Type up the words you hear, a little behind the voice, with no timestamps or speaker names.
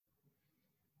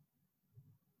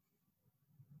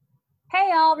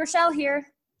Hey all, Rochelle here.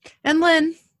 And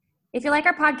Lynn. If you like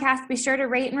our podcast, be sure to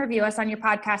rate and review us on your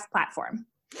podcast platform.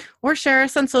 Or share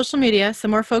us on social media so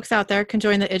more folks out there can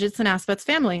join the Idgits and Aspets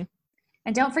family.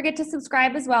 And don't forget to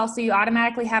subscribe as well so you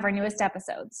automatically have our newest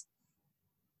episodes.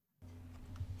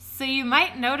 So you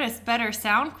might notice better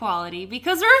sound quality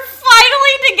because we're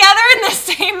finally together in the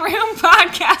same room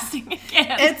podcasting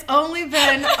again. It's only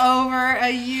been over a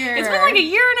year. It's been like a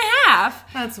year and a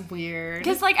half. That's weird.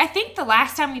 Because I think the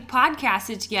last time we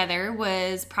podcasted together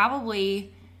was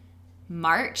probably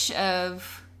March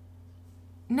of...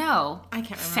 No. I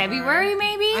can't remember. February,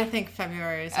 maybe? I think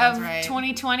February sounds of right.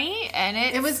 2020. And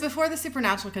it was before the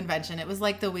Supernatural convention. It was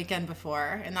like the weekend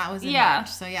before. And that was in March.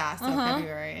 So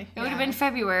February. It would have been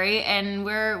February. And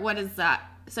what is that?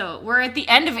 So we're at the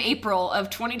end of April of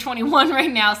 2021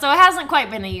 right now. So it hasn't quite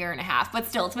been a year and a half. But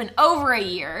still, it's been over a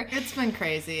year. It's been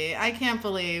crazy. I can't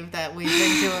believe that we've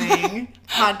been doing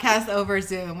podcasts over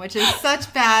Zoom, which is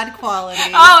such bad quality.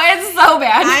 Oh, it's so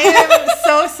bad. I am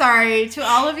so sorry to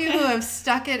all of you who have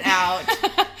stuck it out.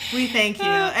 We thank you.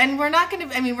 And we're not going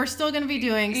to, we're still going to be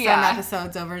doing some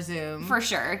episodes over Zoom. For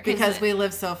sure. Because we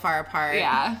live so far apart.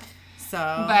 Yeah. So.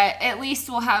 But at least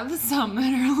we'll have some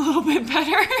that are a little bit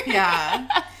better. Yeah.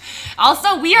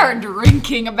 Also, we are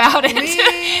drinking about it. We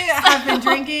have been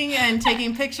drinking and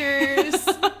taking pictures.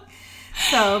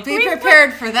 So be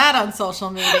prepared for that on social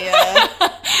media.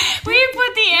 We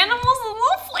put the animals in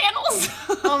little flannels.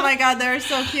 Oh my God, they're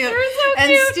so cute. They're so and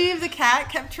cute. Steve the cat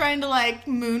kept trying to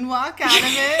moonwalk out of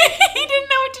it. He didn't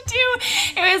know what to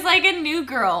do. It was like a New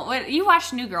Girl. You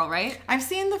watched New Girl, right? I've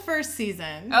seen the first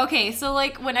season. Okay, so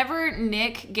whenever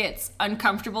Nick gets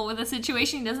uncomfortable with a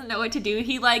situation, he doesn't know what to do.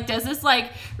 He does this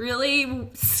really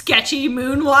sketchy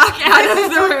moonwalk out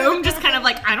of the room, just kind of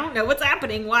I don't know what's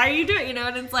happening. Why are you doing?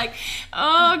 And it's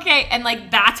oh, okay, and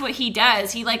that's what he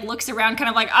does. He looks around, kind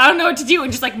of I don't know what to do,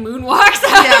 and just moonwalks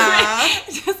out. Yeah.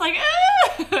 Just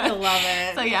I love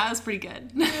it. So yeah, it was pretty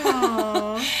good.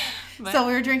 So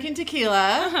we were drinking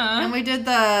tequila, and we did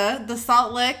the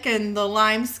salt lick and the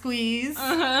lime squeeze.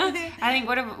 I think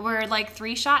we're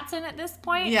 3 shots in at this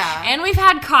point. Yeah. And we've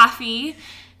had coffee.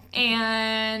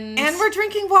 And we're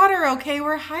drinking water, okay?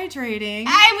 We're hydrating.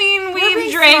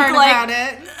 We've drank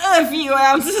a few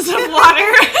ounces of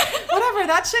water. Whatever,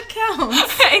 that shit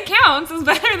counts. It counts. It's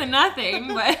better than nothing,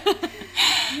 but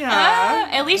yeah.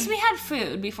 At least we had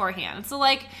food beforehand. So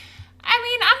I'm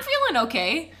feeling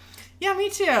okay. Yeah, me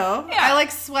too. Yeah. I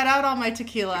sweat out all my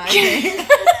tequila, I think.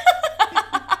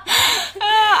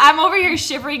 I'm over here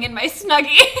shivering in my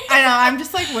Snuggie. I know, I'm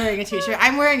just wearing a t-shirt.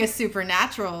 I'm wearing a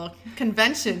Supernatural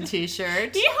convention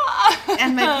t-shirt. Yeah.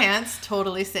 And my pants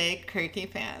totally say creaky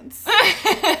pants.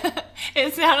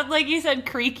 It sounded like you said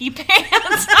creaky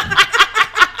pants.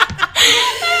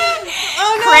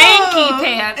 Oh no! Cranky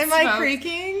pants. Am I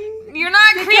creaking? You're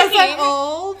not creaking. Because I'm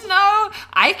old? No,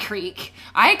 I creak.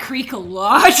 I creak a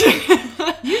lot.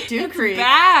 You do creak.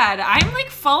 Bad. I'm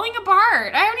falling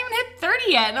apart. I haven't even hit 30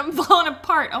 yet, and I'm falling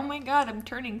apart. Oh my God, I'm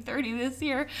turning 30 this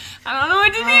year. I don't know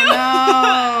what to do.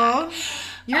 No.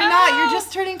 You're not. You're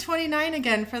just turning 29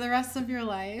 again for the rest of your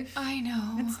life. I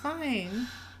know. It's fine.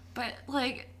 But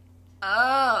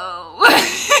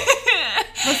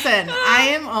Listen, I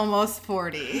am almost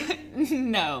 40.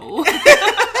 No.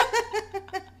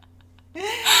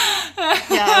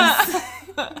 Yes.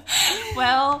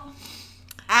 Well,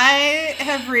 I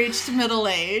have reached middle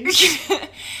age.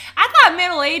 I thought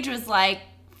middle age was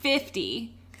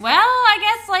 50. Well, I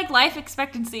guess life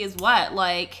expectancy is what?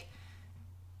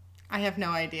 I have no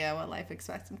idea what life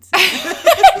expectancy is.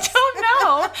 I don't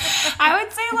know. I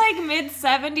would say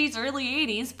mid-70s, early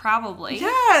 80s, probably.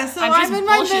 Yeah, so I'm in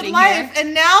my bullshitting midlife,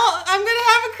 and now I'm going to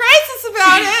have a crisis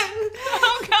about it.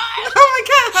 Oh, God. Oh, my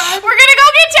God. We're going to go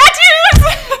get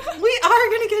tattoos. We are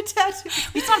going to get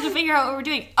tattoos. We still have to figure out what we're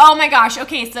doing. Oh, my gosh.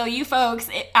 Okay, so you folks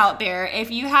out there,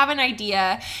 if you have an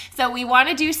idea, so we want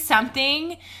to do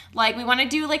something... we want to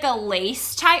do a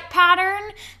lace type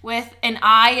pattern with an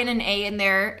I and an A in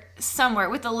there somewhere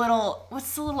with a little,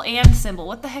 what's the little and symbol?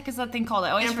 What the heck is that thing called?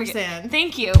 I always ampersand. forget.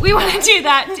 Thank you. We want to do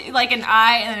that, an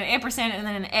I and an ampersand and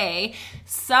then an A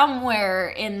somewhere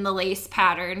in the lace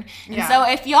pattern. And so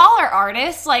if y'all are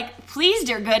artists, please,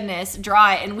 dear goodness,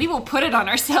 draw it and we will put it on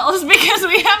ourselves because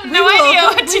we have no idea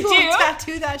what to do. We will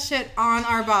tattoo that shit on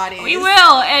our bodies. We will.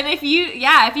 And if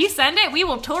you send it, we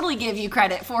will totally give you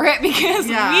credit for it because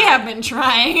we have been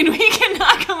trying and we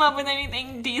cannot come come up with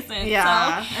anything decent.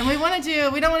 Yeah. So. And we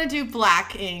don't want to do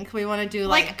black ink. We want to do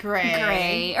like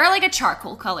gray. Or like a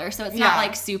charcoal color. So it's not Yeah.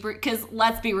 like super, because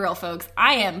let's be real, folks.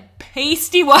 I am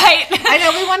pasty white. I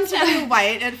know we wanted to do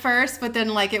white at first, but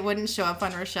then like it wouldn't show up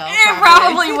on Rochelle. It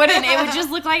probably wouldn't. It would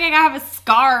just look like I have a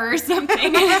scar or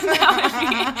something. That would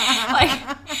be,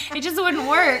 like, it just wouldn't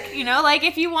work, you know? Like,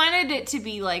 if you wanted it to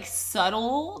be, like,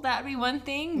 subtle, that'd be one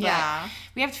thing. But Yeah.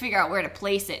 we have to figure out where to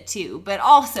place it, too. But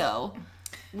also,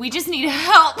 we just need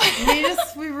help.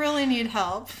 We really need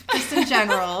help, just in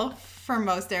general, for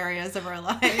most areas of our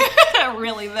life.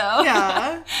 Really, though.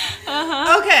 Yeah.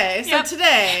 Uh-huh. Okay, so Yep.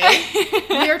 today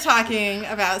we are talking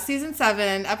about season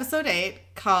 7, episode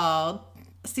 8, called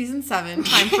Season 7,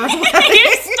 Time for a Wedding.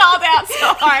 You stalled out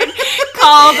so hard.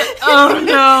 Called, oh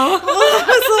no. Well, I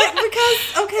was like,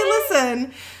 because, okay,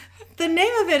 listen. The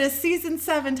name of it is Season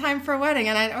 7, Time for a Wedding,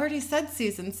 and I'd already said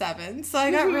Season 7, so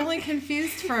I got really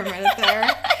confused for a minute there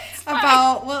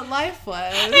about what life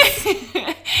was.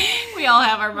 We all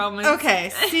have our moments.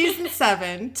 Okay, Season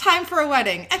 7, Time for a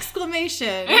Wedding,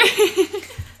 exclamation.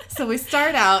 So we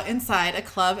start out inside a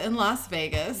club in Las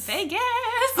Vegas. Vegas.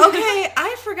 Okay,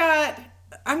 I forgot,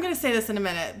 I'm going to say this in a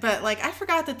minute, but like I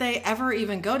forgot that they ever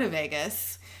even go to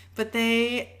Vegas, but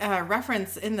they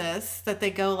reference in this that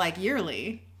they go like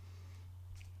yearly.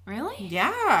 Really?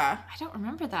 Yeah. I don't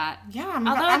remember that. Yeah,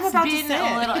 Although I'm it's about to been say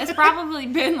a it. little. It's probably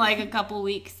been like a couple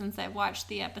weeks since I've watched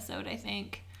the episode, I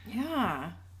think.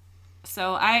 Yeah.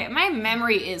 So my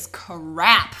memory is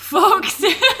crap, folks.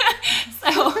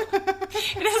 So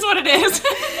it is what it is.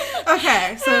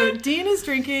 Okay, so Dean is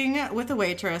drinking with a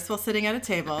waitress while sitting at a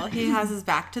table. He has his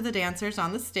back to the dancers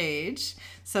on the stage,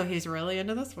 so he's really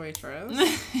into this waitress.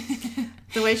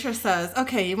 The waitress says,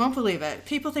 "Okay, you won't believe it.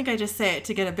 People think I just say it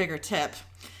to get a bigger tip."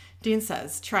 Dean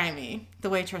says, "Try me." The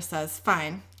waitress says,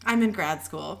 "Fine, I'm in grad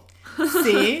school."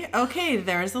 See? Okay,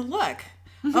 there's a look.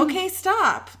 Okay,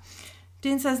 stop.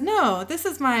 Dean says, "No, this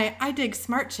is my I dig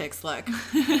smart chicks look."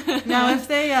 Now, if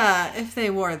they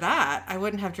wore that, I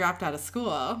wouldn't have dropped out of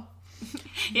school.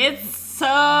 It's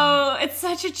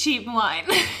such a cheap line.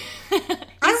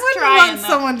 I wouldn't want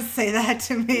someone to say that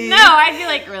to me. No, I'd be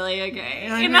like, really? Okay.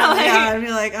 I'd be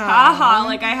like, oh. Haha,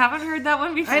 like I haven't heard that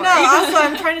one before. I know. Also,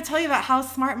 I'm trying to tell you about how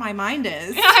smart my mind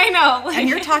is. I know. Like, And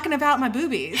you're talking about my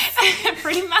boobies.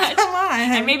 pretty much. Come on.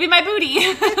 And maybe my booty.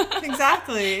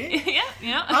 Exactly.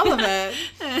 Yeah. All of it.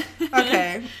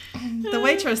 Okay. The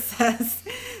waitress says,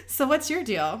 "So what's your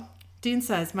deal?" Dean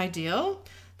says, "My deal?"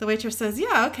 The waitress says,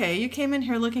 "Yeah, okay. You came in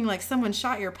here looking like someone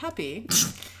shot your puppy."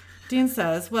 Dean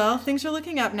says, "Well, things are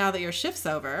looking up now that your shift's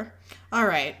over. All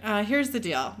right, here's the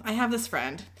deal. I have this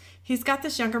friend. He's got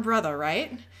this younger brother,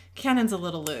 right? Cannon's a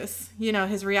little loose. You know,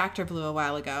 his reactor blew a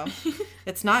while ago.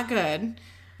 It's not good.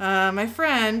 My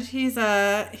friend, he's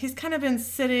kind of been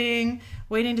sitting,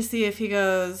 waiting to see if he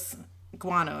goes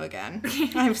guano again."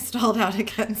 I've stalled out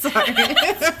again, sorry.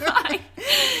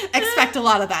 Expect a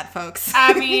lot of that, folks.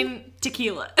 I mean,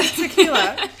 tequila.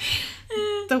 Tequila.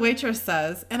 The waitress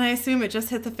says, "And I assume it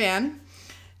just hit the fan?"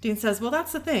 Dean says, "Well,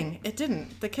 that's the thing. It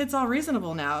didn't. The kid's all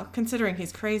reasonable now, considering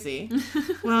he's crazy."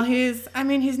 "Well, he's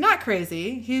not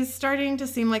crazy. He's starting to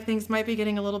seem like things might be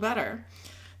getting a little better."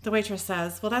 The waitress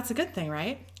says, "Well, that's a good thing,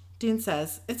 right?" Dean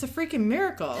says, "It's a freaking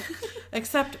miracle.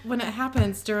 Except when it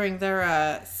happens during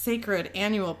their sacred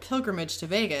annual pilgrimage to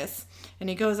Vegas, and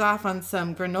he goes off on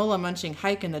some granola munching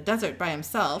hike in the desert by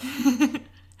himself."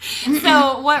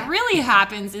 So what really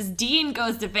happens is Dean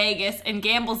goes to Vegas and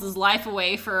gambles his life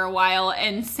away for a while,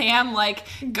 and Sam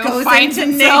Goes finds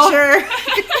into himself. nature.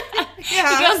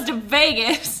 Yeah. He goes to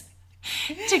Vegas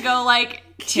to go to a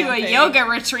Camping. yoga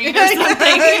retreat or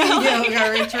something. Yoga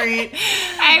retreat.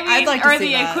 I mean, I'd like to or see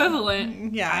the that.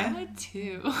 equivalent. Yeah. I would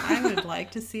too. I would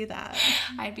like to see that.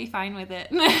 I'd be fine with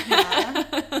it.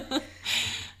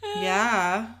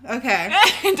 Yeah. Okay.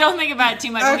 Don't think about it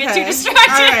too much. We'll get too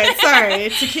distracted. All right. Sorry.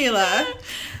 Tequila.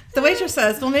 The waitress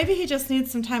says, "Well, maybe he just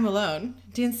needs some time alone."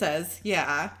 Dean says,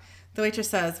 "Yeah." The waitress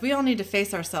says, "We all need to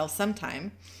face ourselves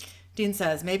sometime." Dean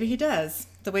says, "Maybe he does."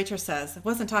 The waitress says, "I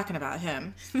wasn't talking about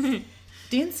him."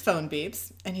 Dean's phone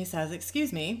beeps, and he says,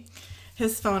 "Excuse me."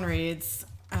 His phone reads,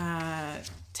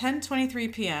 10:23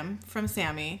 p.m. from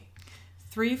Sammy,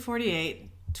 348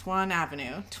 Tuan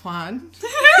Avenue. Tuan?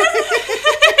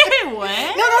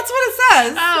 What? No, that's what it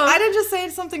says. Oh. I didn't just say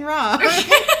something wrong.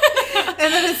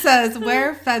 And then it says,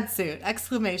 "Wear Fed suit!"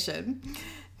 Exclamation.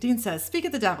 Dean says, "Speak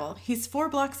of the devil. He's 4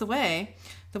 blocks away."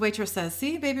 The waitress says,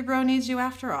 "See, baby bro needs you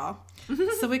after all."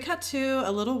 So we cut to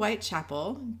a little white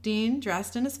chapel. Dean,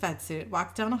 dressed in his Fed suit,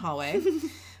 walks down a hallway.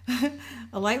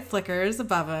 A light flickers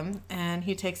above him, and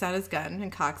he takes out his gun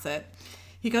and cocks it.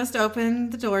 He goes to open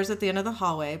the doors at the end of the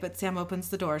hallway, but Sam opens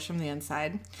the doors from the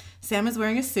inside. Sam is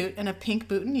wearing a suit and a pink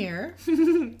boutonniere.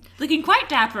 Looking quite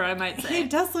dapper, I might say. He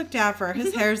does look dapper.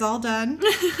 His hair's all done.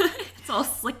 It's all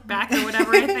slicked back or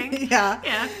whatever, I think.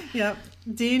 Yeah. Yep.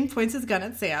 Dean points his gun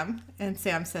at Sam, and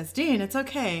Sam says, Dean, it's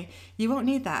okay. You won't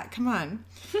need that. Come on.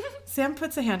 Sam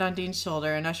puts a hand on Dean's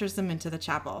shoulder and ushers them into the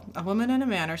chapel. A woman and a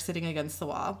man are sitting against the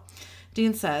wall.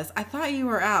 Dean says, I thought you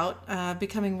were out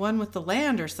becoming one with the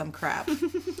land or some crap.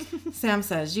 Sam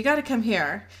says, you got to come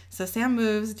here. So Sam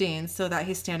moves Dean so that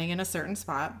he's standing in a certain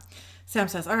spot. Sam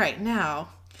says, all right, now.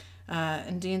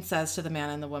 And Dean says to the man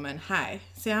and the woman, hi.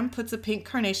 Sam puts a pink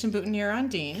carnation boutonniere on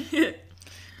Dean.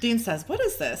 Dean says, what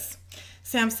is this?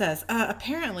 Sam says,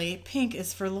 apparently pink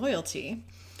is for loyalty.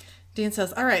 Dean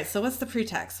says, all right, so what's the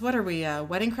pretext? What are we,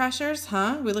 wedding crashers?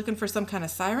 Huh? We looking for some kind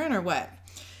of siren or what?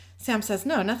 Sam says,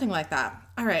 no, nothing like that.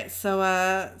 All right, so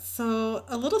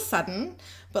a little sudden,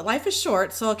 but life is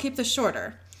short, so I'll keep this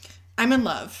shorter. I'm in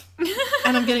love,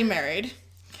 and I'm getting married.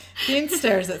 Dean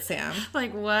stares at Sam.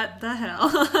 Like, what the hell?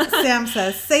 Sam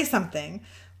says, say something,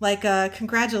 like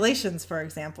congratulations, for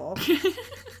example.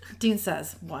 Dean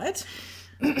says, what?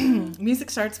 Music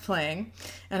starts playing,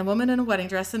 and a woman in a wedding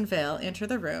dress and veil enter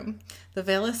the room. The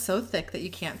veil is so thick that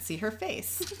you can't see her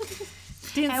face.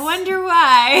 I wonder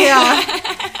why.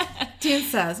 Yeah. Dean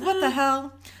says, what the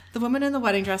hell? The woman in the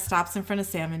wedding dress stops in front of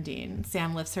Sam and Dean.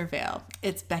 Sam lifts her veil.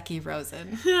 It's Becky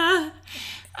Rosen. Oh.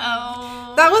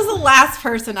 That was the last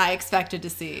person I expected to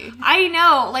see. I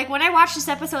know. Like, when I watched this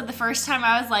episode the first time,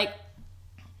 I was like,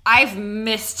 I've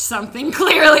missed something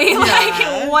clearly. Yeah.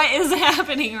 Like, what is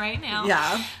happening right now?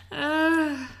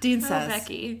 Yeah. Dean says,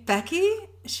 Becky. Becky?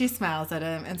 She smiles at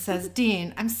him and says,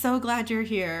 Dean, I'm so glad you're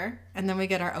here. And then we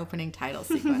get our opening title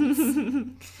sequence.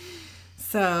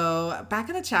 So, back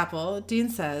in the chapel, Dean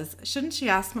says, shouldn't she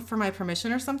ask for my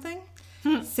permission or something?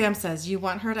 Sam says, you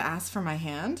want her to ask for my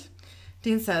hand?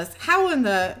 Dean says, how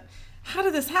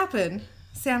did this happen?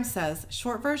 Sam says,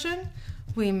 short version,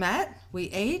 we met, we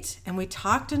ate, and we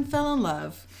talked and fell in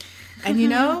love. And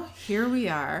here we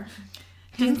are.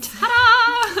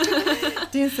 Ta-da!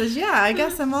 Dean says, yeah, I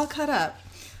guess I'm all cut up.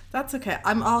 That's okay.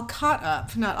 I'm all caught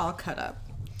up, not all cut up.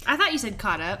 I thought you said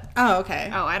caught up. Oh, okay.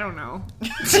 Oh, I don't know.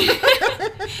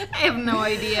 I have no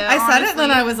idea. I said it, then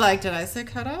I was like, did I say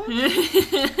cut up?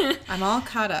 I'm all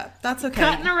caught up. That's okay.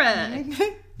 Cut in a rug.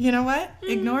 You know what?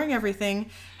 Ignoring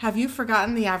everything, have you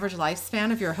forgotten the average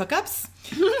lifespan of your hookups?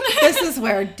 This is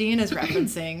where Dean is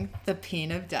referencing the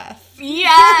peen of death.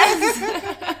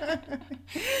 Yes!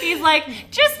 He's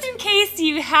like, just in case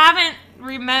you haven't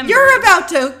remembered. You're about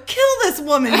to kill this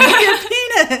woman with your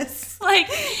penis. Like,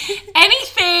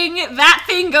 anything that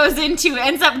thing goes into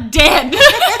ends up dead.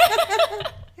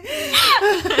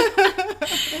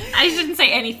 I shouldn't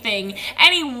say anything.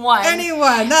 Anyone.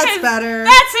 That's better.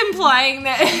 That's implying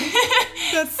that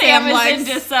Sam is likes.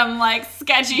 into some, like,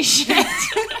 sketchy shit.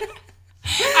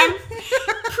 I'm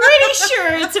pretty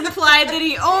sure it's implied that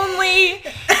he only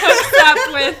hooks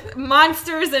up with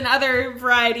monsters and other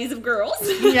varieties of girls.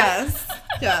 Yes.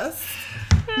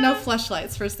 No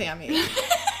fleshlights for Sammy.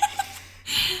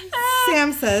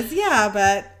 Sam says, yeah,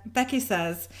 but Becky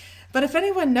says, but if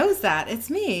anyone knows that, it's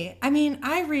me. I mean,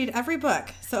 I read every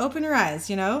book, so open your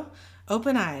eyes,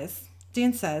 Open eyes.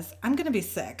 Dean says, I'm going to be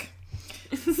sick.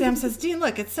 Sam says, Dean,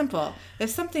 look, it's simple. If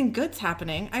something good's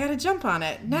happening, I got to jump on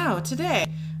it. Now, today.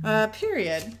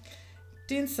 Period.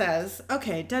 Dean says,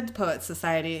 okay, Dead Poets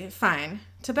Society, fine.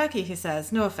 To Becky, he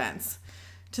says, no offense.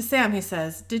 To Sam, he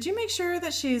says, did you make sure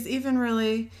that she's even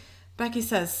really... Becky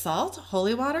says, salt,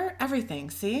 holy water, everything,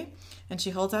 see? And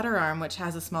she holds out her arm, which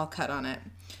has a small cut on it.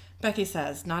 Becky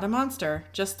says, not a monster,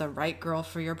 just the right girl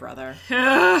for your brother.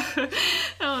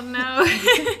 Oh, no.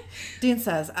 Dean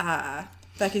says,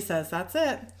 Becky says, that's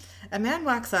it. A man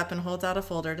walks up and holds out a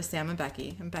folder to Sam and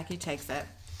Becky takes it.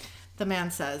 The man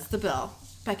says, the bill.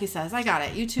 Becky says, I got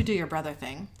it. You two do your brother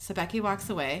thing. So Becky walks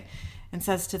away and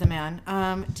says to the man,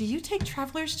 do you take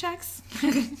traveler's checks?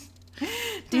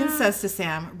 Dean says to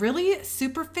Sam, really?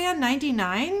 Superfan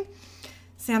 99?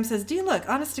 Sam says, Dean, look,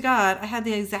 honest to God, I had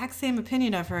the exact same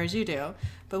opinion of her as you do.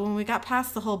 But when we got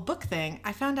past the whole book thing,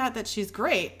 I found out that she's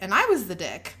great, and I was the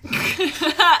dick.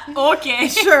 Okay.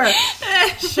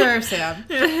 Sure, Sam.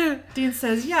 Dean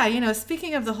says, yeah,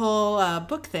 speaking of the whole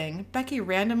book thing, Becky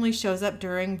randomly shows up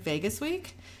during Vegas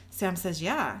week. Sam says,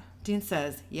 yeah. Dean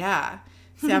says, yeah.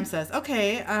 Sam says,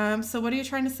 okay, so what are you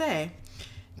trying to say?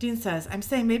 Dean says, I'm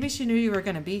saying maybe she knew you were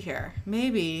going to be here.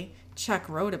 Maybe Chuck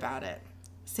wrote about it.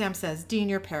 Sam says, Dean,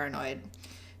 you're paranoid.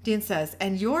 Dean says,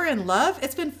 and you're in love?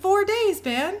 It's been 4 days,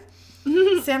 man.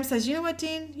 Sam says, you know what,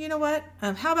 Dean? You know what?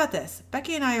 How about this?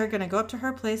 Becky and I are going to go up to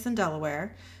her place in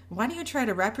Delaware. Why don't you try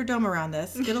to wrap your dome around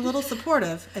this, get a little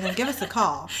supportive, and then give us a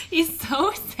call? He's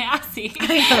so sassy.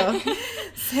 I know.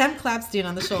 Sam claps Dean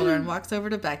on the shoulder and walks over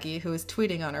to Becky, who is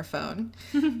tweeting on her phone.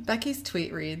 Becky's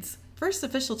tweet reads, "First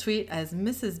official tweet as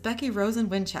Mrs. Becky Rosen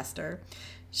Winchester.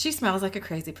 She smells like a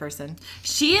crazy person."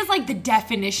 She is like the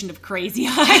definition of crazy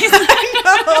eyes.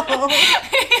 I know.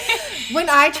 When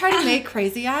I try to make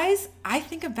crazy eyes, I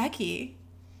think of Becky.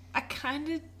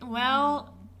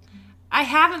 I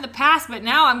have in the past, but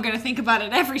now I'm going to think about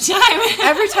it every time.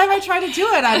 Every time I try to do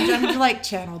it, I'm like,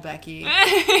 channel Becky.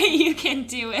 You can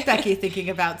do it. Becky thinking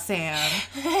about Sam.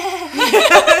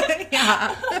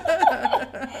 Yeah.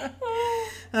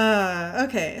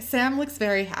 Okay, Sam looks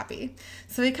very happy.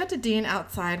 So we cut to Dean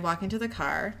outside walking to the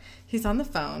car. He's on the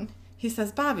phone. He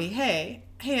says, "Bobby, hey,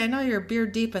 I know you're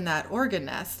beard deep in that organ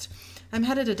nest. I'm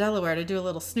headed to Delaware to do a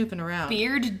little snooping around."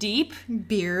 Beard deep?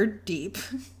 Beard deep.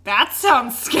 That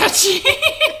sounds sketcy.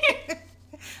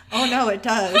 Oh, no, it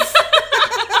does.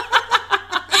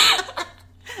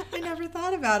 I never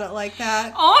thought about it like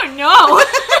that. Oh, no.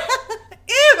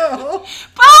 Ew.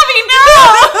 Bobby, no.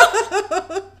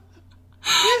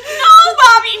 No,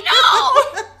 Bobby, no.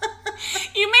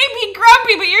 You may be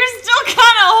grumpy, but you're still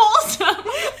kind of wholesome.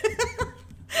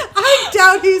 I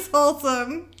doubt he's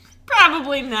wholesome.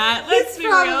 Probably not. Let's He's be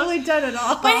probably real. done it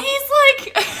all. But he's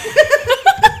like...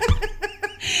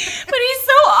 But he's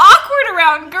so awkward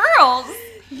around girls.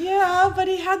 Yeah, but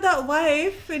he had that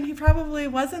wife, and he probably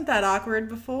wasn't that awkward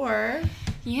before.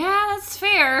 Yeah, that's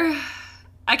fair.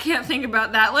 I can't think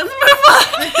about that. Let's move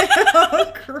on.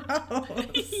 Oh,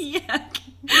 gross. Yuck.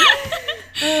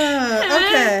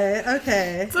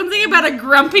 Okay. Something about a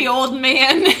grumpy old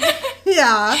man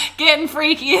Yeah. getting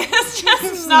freaky is just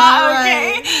It's not not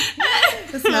okay.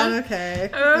 It's not okay.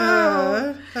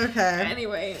 Oh. Okay.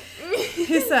 Anyway.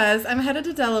 He says, "I'm headed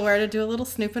to Delaware to do a little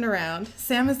snooping around.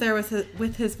 Sam is there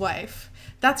with his wife."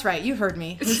 That's right, you heard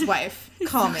me. His wife.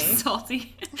 Call me.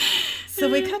 Salty. So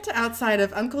we cut to outside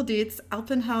of Uncle Dietz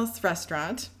Alpenhaus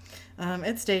restaurant.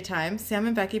 It's daytime. Sam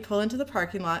and Becky pull into the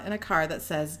parking lot in a car that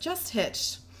says, "Just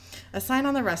hitched." A sign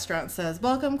on the restaurant says,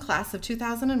 "Welcome, class of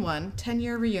 2001,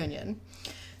 10-year reunion."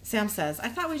 Sam says, "I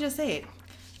thought we just ate."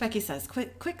 Becky says,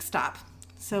 quick stop."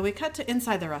 So we cut to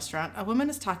inside the restaurant. A woman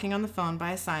is talking on the phone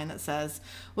by a sign that says,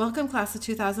 "Welcome, class of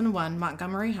 2001,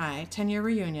 Montgomery High, 10-year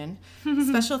reunion.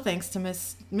 Special thanks to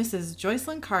Mrs.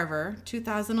 Joycelyn Carver,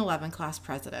 2011 class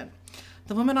president."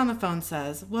 The woman on the phone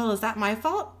says, "Well, is that my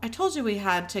fault? I told you we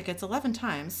had tickets 11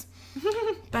 times.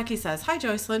 Becky says, "Hi,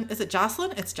 Joycelyn." Is it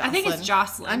Jocelyn? It's Jocelyn. I think it's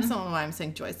Jocelyn. I don't know why I'm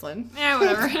saying Joycelyn. Yeah,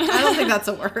 whatever. I don't think that's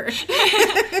a word.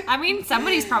 I mean,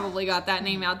 somebody's probably got that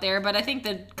name out there, but I think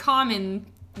the common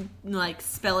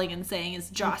spelling and saying is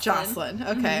Jocelyn. Jocelyn.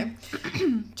 Okay.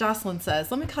 Jocelyn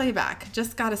says, "Let me call you back.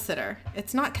 Just got a sitter.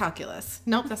 It's not calculus."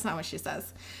 Nope, that's not what she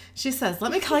says. She says,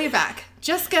 "Let me call you back.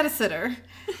 Just get a sitter.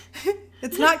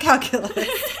 It's not calculus."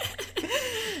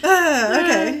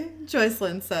 Okay.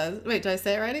 Joycelyn says, wait, did I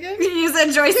say it right again? You said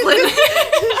Joycelyn.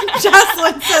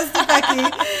 Jocelyn says to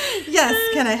Becky, "Yes,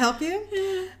 can I help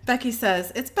you?" Becky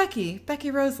says, "It's Becky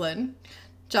Roslyn."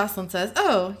 Jocelyn says,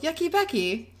 "Oh, yucky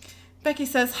Becky." Becky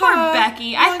says, Poor "Huh,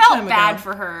 Becky. long I felt time bad ago."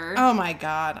 for her. Oh my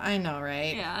God, I know,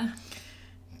 right? Yeah.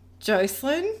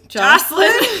 Jocelyn? Jocelyn.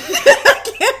 I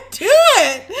can't do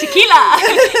it. Tequila.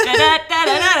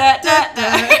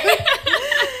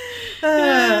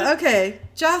 Okay.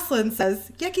 Jocelyn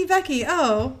says, "Yucky Becky,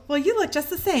 oh, well, you look just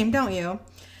the same, don't you?"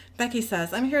 Becky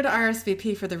says, "I'm here to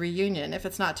RSVP for the reunion, if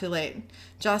it's not too late."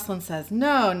 Jocelyn says,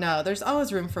 No, there's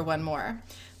always room for one more."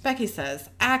 Becky says,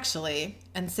 "Actually,"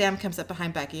 and Sam comes up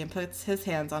behind Becky and puts his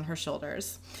hands on her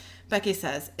shoulders. Becky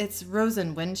says, "It's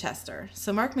Rosen Winchester,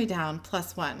 so mark me down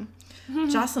 +1.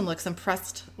 Jocelyn looks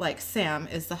impressed, like Sam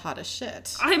is the hottest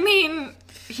shit. I mean,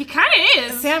 he kind of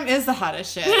is. Sam is the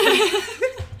hottest shit.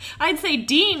 I'd say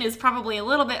Dean is probably a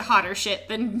little bit hotter shit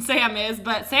than Sam is,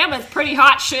 but Sam is pretty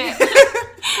hot shit.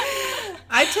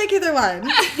 I'd take either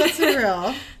one. Let's be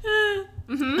real.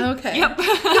 Okay. Yep,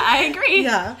 I agree.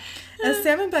 Yeah. As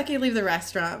Sam and Becky leave the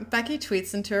restaurant, Becky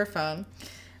tweets into her phone,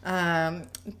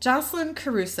 "Jocelyn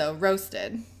Caruso,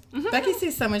 roasted." Becky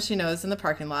sees someone she knows in the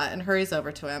parking lot and hurries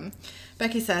over to him.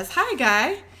 Becky says, "Hi,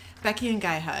 Guy." Becky and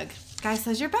Guy hug. Guy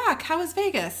says, "You're back. How was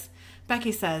Vegas?"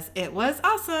 Becky says, "It was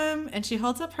awesome." And she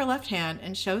holds up her left hand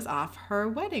and shows off her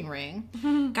wedding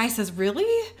ring. Guy says,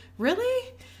 "Really?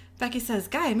 Really?" Becky says,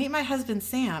 "Guy, meet my husband,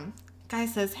 Sam." Guy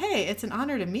says, "Hey, it's an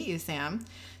honor to meet you, Sam."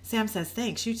 Sam says,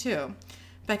 "Thanks, you too."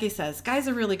 Becky says, "Guy's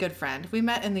a really good friend. We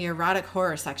met in the erotic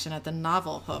horror section at the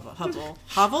novel hovel.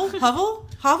 Hovel?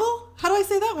 How do I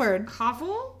say that word?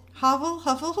 Hovel? Hovel?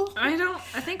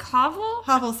 I think hovel?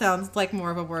 Hovel sounds like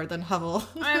more of a word than hovel.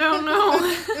 I don't know.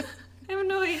 I have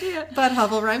no idea. But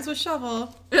hovel rhymes with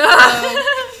shovel.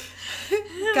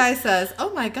 Guy says,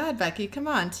 oh my God, Becky, come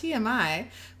on, TMI.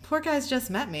 Poor guy's just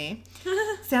met me.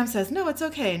 Sam says, no, it's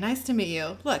okay. Nice to meet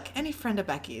you. Look, any friend of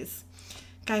Becky's.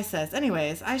 Guy says,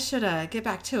 anyways, I should get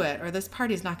back to it or this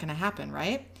party's not going to happen,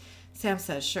 right? Sam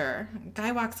says, sure.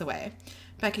 Guy walks away.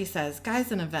 Becky says,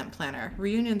 Guy's an event planner.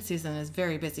 Reunion season is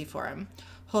very busy for him.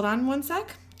 Hold on one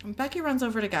sec. Becky runs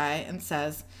over to Guy and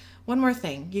says, one more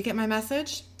thing. You get my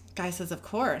message? Guy says, of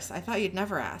course. I thought you'd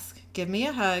never ask. Give me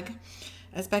a hug.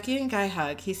 As Becky and Guy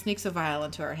hug, he sneaks a vial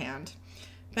into her hand.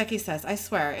 Becky says, I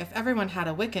swear, if everyone had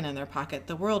a Wiccan in their pocket,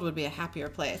 the world would be a happier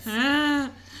place.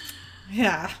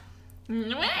 Yeah.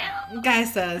 Guy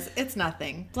says, it's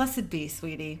nothing. Blessed be,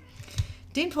 sweetie.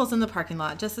 Dean pulls in the parking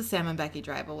lot just as Sam and Becky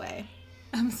drive away.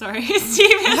 I'm sorry.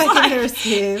 Steve is I like, can hear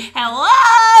Steve.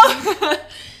 hello!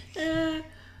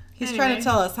 He's trying to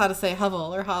tell us how to say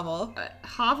hovel or hovel.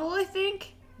 Hovel, I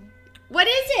think? What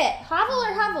is it? Hovel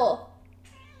or hovel?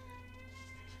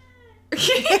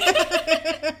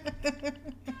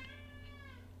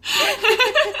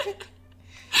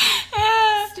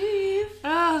 Steve.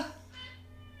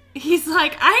 He's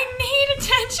like, I need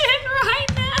attention right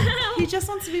now. He just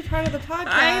wants to be part of the podcast.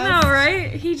 I know,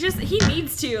 right? He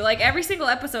needs to. Like, every single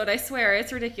episode, I swear.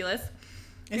 It's ridiculous.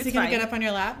 Is he going to get up on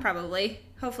your lap? Probably.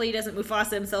 Hopefully he doesn't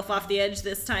Mufasa himself off the edge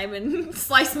this time and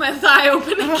slice my thigh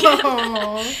open again.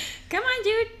 Oh. Come on,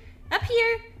 dude. Up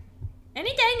here.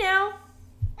 Any day now.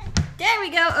 There we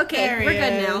go. Okay, we're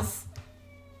good now.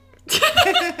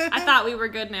 I thought we were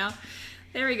good now.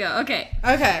 There we go. Okay.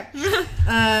 Okay.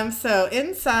 So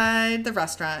inside the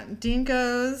restaurant, Dean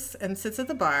goes and sits at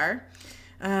the bar.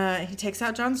 He takes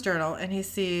out John's journal and he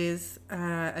sees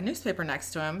a newspaper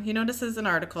next to him. He notices an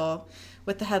article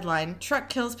with the headline, Truck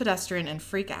Kills Pedestrian in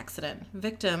Freak Accident.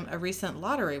 Victim, a recent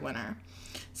lottery winner.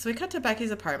 So we cut to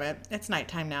Becky's apartment. It's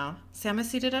nighttime now. Sam is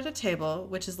seated at a table,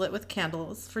 which is lit with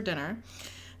candles for dinner.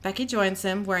 Becky joins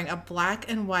him wearing a black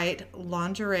and white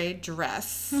lingerie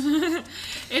dress.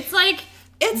 It's like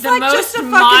It's the like most just a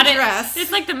fucking modest dress.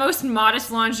 It's like the most modest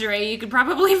lingerie you could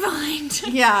probably find.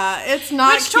 Yeah, it's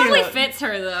not Which cute. totally fits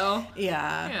her though.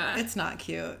 Yeah, it's not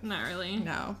cute. Not really.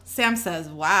 No. Sam says,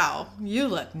 wow, you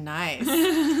look nice.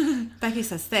 Becky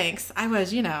says, thanks. I was,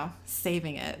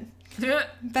 saving it.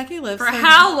 Becky lives For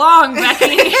how long,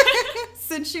 Becky?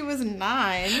 since she was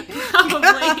 9.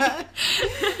 Probably.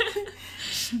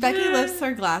 Becky lifts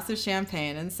her glass of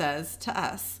champagne and says, to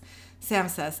us. Sam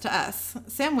says, to us.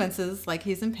 Sam winces like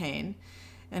he's in pain.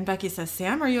 And Becky says,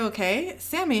 Sam, are you okay?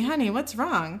 Sammy, honey, what's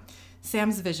wrong?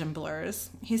 Sam's vision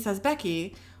blurs. He says,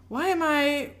 Becky, what am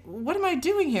I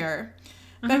doing here?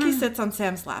 Becky sits on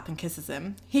Sam's lap and kisses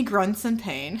him. He grunts in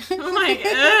pain. Oh my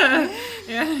god.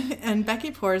 Yeah. And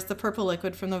Becky pours the purple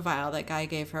liquid from the vial that Guy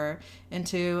gave her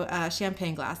into a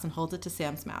champagne glass and holds it to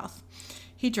Sam's mouth.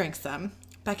 He drinks some.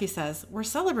 Becky says, we're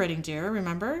celebrating, dear,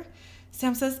 remember?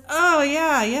 Sam says, oh,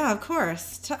 yeah, of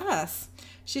course, to us.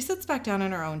 She sits back down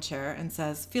in her own chair and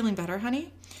says, feeling better,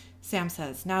 honey? Sam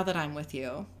says, now that I'm with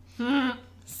you.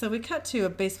 So we cut to a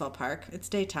baseball park. It's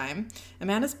daytime. A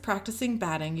man is practicing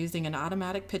batting using an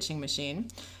automatic pitching machine.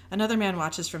 Another man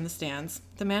watches from the stands.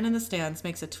 The man in the stands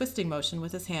makes a twisting motion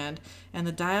with his hand, and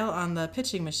the dial on the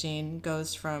pitching machine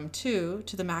goes from 2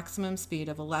 to the maximum speed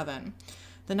of 11.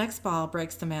 The next ball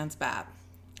breaks the man's bat.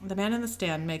 The man in the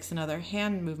stand makes another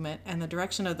hand movement, and the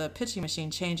direction of the pitching machine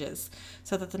changes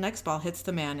so that the next ball hits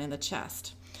the man in the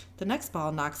chest. The next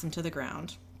ball knocks him to the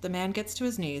ground. The man gets to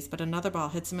his knees, but another ball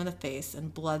hits him in the face,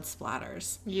 and blood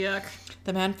splatters. Yuck.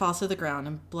 The man falls to the ground,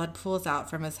 and blood pools out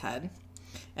from his head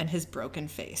and his broken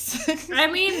face.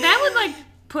 I mean, that would,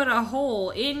 put a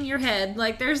hole in your head.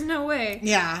 There's no way.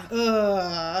 Yeah.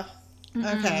 Ugh.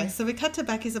 Okay, so we cut to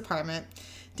Becky's apartment.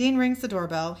 Dean rings the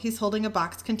doorbell. He's holding a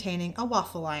box containing a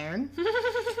waffle iron.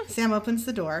 Sam opens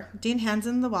the door. Dean hands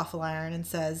him the waffle iron and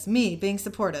says, me, being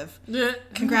supportive.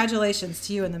 Congratulations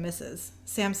to you and the missus.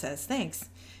 Sam says, thanks.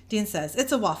 Dean says,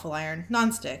 it's a waffle iron,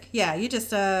 nonstick. Yeah, you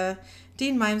just,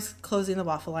 Dean mimes closing the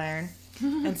waffle iron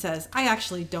and says, I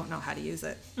actually don't know how to use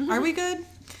it. Are we good?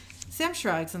 Sam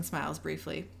shrugs and smiles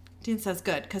briefly. Dean says,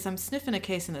 good, because I'm sniffing a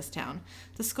case in this town.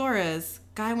 The score is,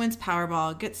 guy wins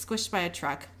Powerball, gets squished by a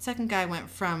truck. Second guy went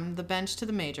from the bench to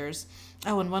the majors.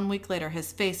 Oh, and 1 week later,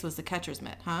 his face was the catcher's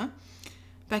mitt, huh?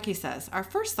 Becky says, our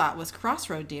first thought was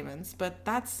crossroad demons, but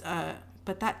that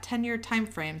 10-year time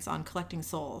frame's on collecting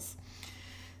souls.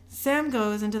 Sam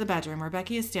goes into the bedroom where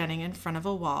Becky is standing in front of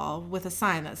a wall with a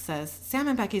sign that says, Sam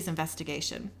and Becky's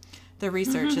investigation. The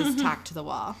research is tacked to the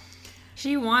wall.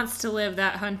 She wants to live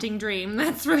that hunting dream,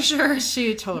 that's for sure.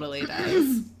 She totally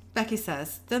does. Becky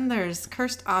says, then there's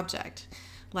cursed object,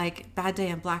 like Bad Day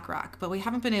in Black Rock, but we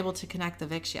haven't been able to connect the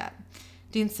VIX yet.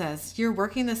 Dean says, you're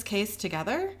working this case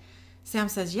together? Sam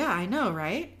says, yeah, I know,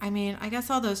 right? I mean, I guess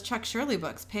all those Chuck Shirley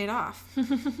books paid off.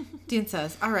 Dean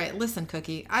says, all right, listen,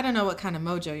 Cookie, I don't know what kind of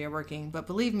mojo you're working, but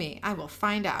believe me, I will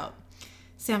find out.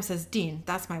 Sam says, Dean,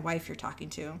 that's my wife you're talking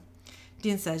to.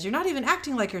 Dean says, you're not even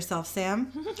acting like yourself,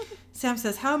 Sam. Sam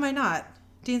says, how am I not?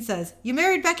 Dean says, you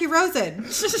married Becky Rosen.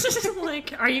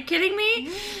 Like, are you kidding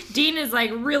me? Dean is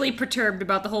like really perturbed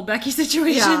about the whole Becky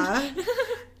situation. Yeah.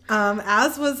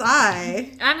 As was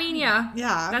I. I mean, yeah.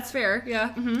 Yeah. That's fair.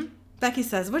 Yeah. Mm-hmm. Becky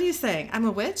says, what are you saying? I'm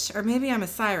a witch? Or maybe I'm a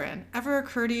siren? Ever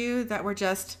occur to you that we're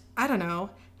just, I don't know,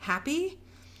 happy?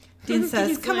 Dean says,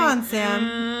 He's come like, on,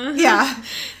 Sam. Yeah.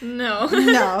 No.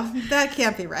 No, that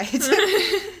can't be right.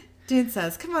 Dean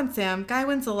says, come on, Sam. Guy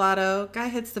wins the lotto. Guy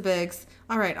hits the bigs.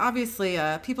 All right, obviously,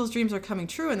 people's dreams are coming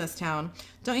true in this town.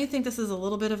 Don't you think this is a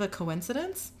little bit of a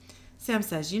coincidence? Sam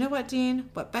says, you know what, Dean?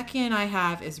 What Becky and I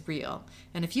have is real.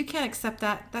 And if you can't accept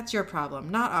that, that's your problem,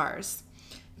 not ours.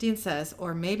 Dean says,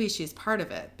 or maybe she's part of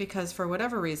it, because for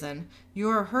whatever reason,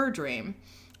 you're her dream.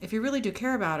 If you really do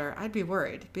care about her, I'd be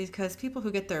worried, because people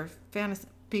who get their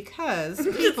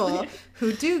people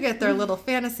who do get their little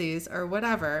fantasies or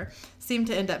whatever seem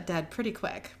to end up dead pretty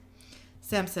quick.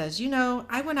 Sam says, you know,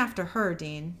 I went after her,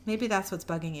 Dean. Maybe that's what's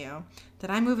bugging you, that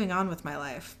I'm moving on with my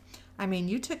life. I mean,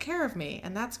 you took care of me,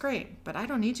 and that's great, but I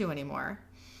don't need you anymore.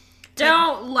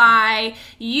 Don't lie.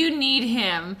 You need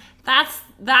him. That's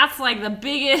like the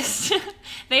biggest.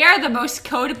 They are the most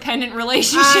codependent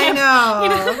relationship. I know. You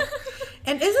know?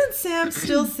 And isn't Sam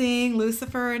still seeing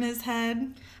Lucifer in his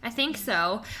head? I think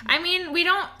so. I mean, we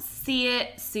don't see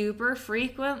it super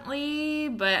frequently,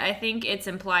 but I think it's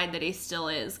implied that he still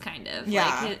is kind of.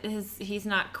 Yeah. Like he's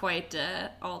not quite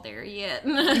all there yet.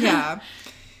 Yeah.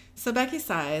 So Becky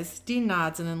sighs, Dean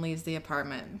nods, and then leaves the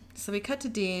apartment. So we cut to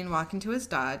Dean walking to his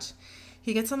Dodge.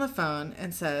 He gets on the phone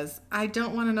and says, I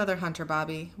don't want another hunter,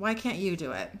 Bobby. Why can't you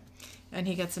do it? And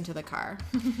he gets into the car.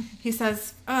 He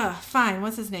says, fine,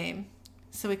 what's his name?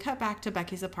 So we cut back to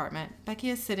Becky's apartment. Becky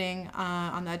is sitting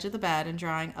on the edge of the bed and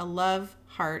drawing a love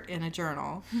heart in a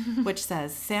journal, which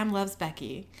says, Sam loves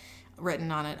Becky,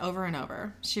 written on it over and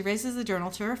over. She raises the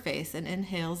journal to her face and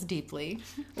inhales deeply.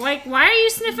 Like, why are you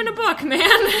sniffing a book, man?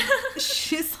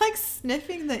 She's like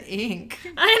sniffing the ink.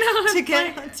 I know. To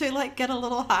get a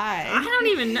little high. I don't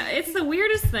even know. It's the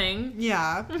weirdest thing.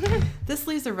 Yeah. This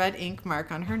leaves a red ink mark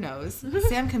on her nose.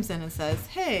 Sam comes in and says,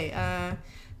 hey,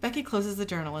 Becky closes the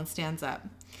journal and stands up.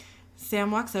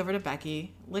 Sam walks over to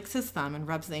Becky, licks his thumb, and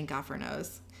rubs the ink off her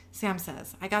nose. Sam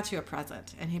says, I got you a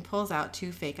present, and he pulls out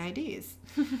 2 fake IDs.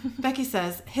 Becky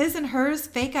says, his and hers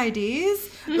fake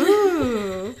IDs?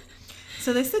 Ooh.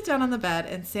 So they sit down on the bed,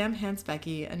 and Sam hands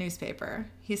Becky a newspaper.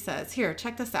 He says, here,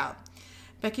 check this out.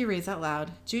 Becky reads out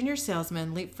loud, Junior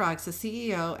salesman leapfrogs the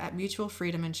CEO at Mutual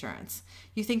Freedom Insurance.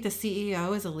 You think the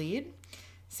CEO is a lead?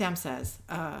 Sam says,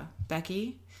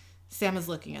 Becky? Sam is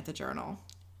looking at the journal.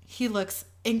 He looks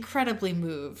incredibly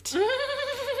moved.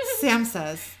 Sam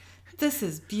says, this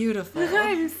is beautiful.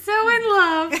 I'm so in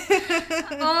love.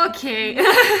 Okay.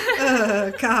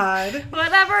 Oh, God.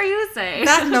 Whatever you say.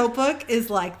 That notebook is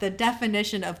like the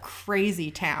definition of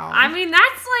crazy town. I mean,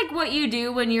 that's like what you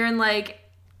do when you're in like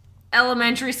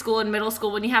elementary school and middle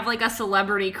school when you have like a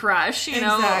celebrity crush, you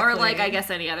know, or like I guess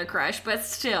any other crush, but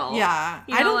still. Yeah.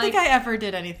 You know, I don't think I ever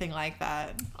did anything like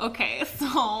that. Okay, so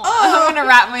I'm gonna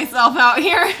wrap myself out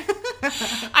here.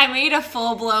 I made a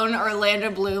full-blown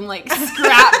Orlando Bloom like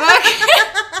scrapbook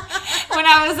when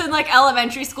I was in like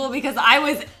elementary school because I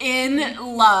was in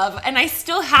love, and I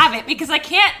still have it because I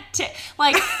can't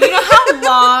like, you know how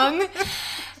long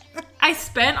I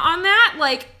spent on that?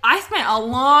 Like, I spent a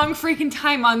long freaking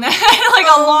time on that. Like,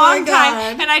 a long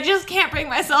time. And I just can't bring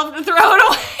myself to throw it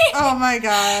away. Oh, my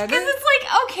God. Because it's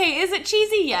like, okay, is it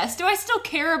cheesy? Yes. Do I still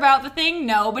care about the thing?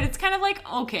 No. But it's kind of like,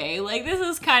 okay, like, this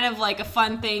is kind of like a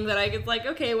fun thing that I could, like,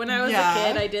 okay, when I was a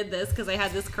kid, I did this because I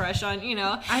had this crush on, you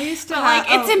know. I used to like,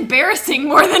 it's embarrassing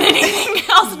more than anything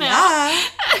else now.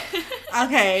 Yeah.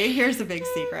 Okay, here's a big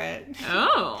secret.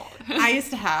 Oh. I used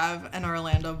to have an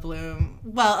Orlando Bloom,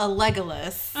 well, a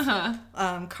Legolas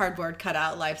cardboard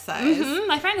cutout life size. Mm-hmm.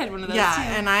 My friend had one of those, yeah, too.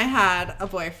 and I had a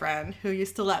boyfriend who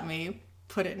used to let me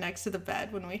put it next to the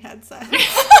bed when we had sex.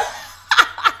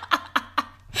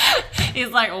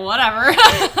 He's like, whatever. I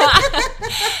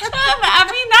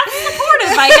mean, that's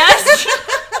supportive, I guess.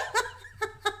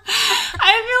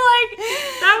 I feel like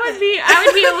I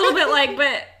would be a little bit like,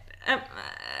 but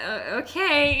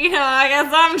okay, you know, I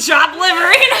guess I'm chopped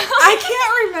liver, you know. I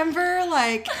can't remember,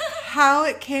 like, how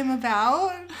it came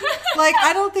about. Like,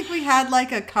 I don't think we had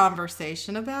like a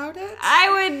conversation about it.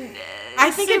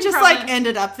 I think it just like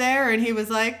ended up there, and he was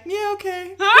like, "Yeah,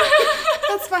 okay,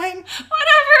 that's fine,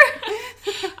 whatever."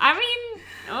 I mean,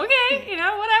 okay,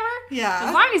 whatever. Yeah.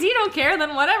 As long as you don't care,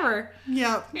 then whatever.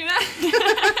 Yep. Yep.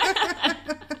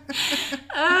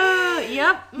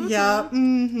 Yep.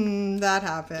 That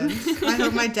happened. I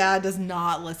hope my dad does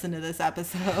not listen to this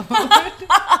episode.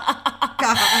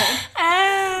 God.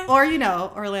 Or,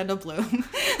 Orlando Bloom.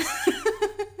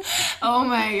 Oh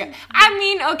my God. I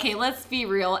mean, okay, let's be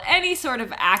real. Any sort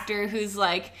of actor who's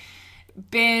like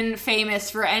been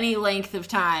famous for any length of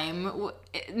time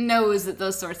knows that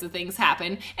those sorts of things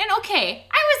happen. And okay,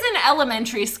 I was in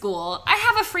elementary school. I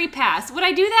have a free pass. Would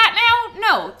I do that now?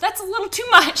 No, that's a little too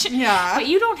much. Yeah. But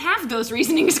you don't have those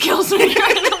reasoning skills when you're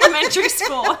in elementary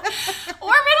school or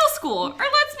middle school, or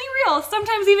let's be real,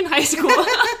 sometimes even high school.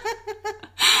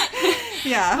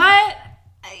 Yeah. But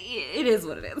it is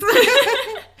what it is.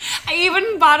 I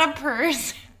even bought a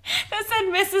purse that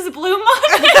said Mrs. Bloom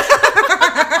on it.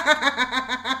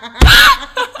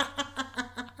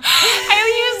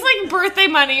 I used like birthday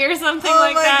money or something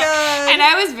like that. God. And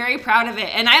I was very proud of it.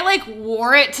 And I like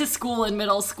wore it to school in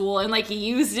middle school and like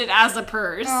used it as a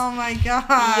purse. Oh my God.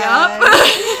 Yep.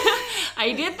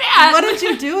 I did that. What did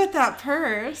you do with that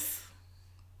purse?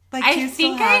 Like, I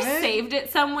think I saved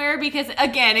it somewhere because,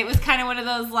 again, it was kind of one of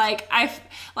those,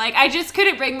 I just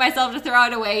couldn't bring myself to throw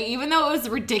it away. Even though it was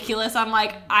ridiculous, I'm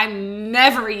like, I'm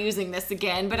never using this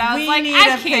again. But I was we need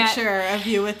a picture of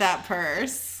you with that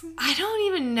purse. I don't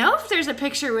even know if there's a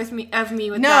picture of me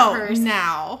with that purse. No,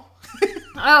 now.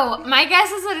 Oh, my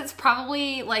guess is that it's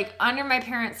probably, like, under my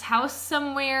parents' house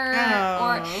somewhere. Oh.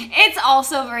 Or it's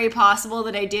also very possible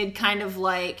that I did kind of,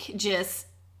 like, just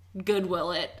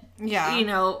Goodwill it. Yeah. In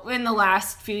the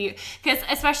last few years. Because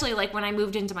especially, like, when I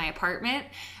moved into my apartment,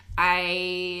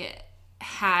 I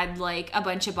had, like, a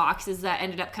bunch of boxes that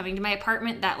ended up coming to my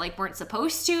apartment that, like, weren't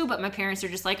supposed to, but my parents are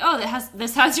just like, oh,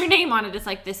 this has your name on it. It's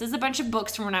like, this is a bunch of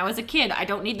books from when I was a kid. I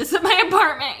don't need this in my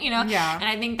apartment, Yeah. And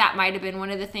I think that might have been one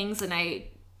of the things, and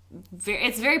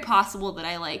it's very possible that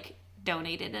I, like,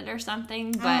 donated it or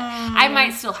something, but I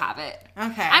might still have it.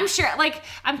 Okay. I'm sure, like,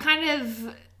 I'm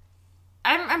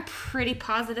pretty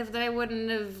positive that I wouldn't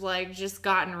have, like, just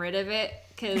gotten rid of it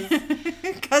because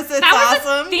it's that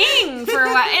awesome. was a thing for a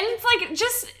while. And it's, like,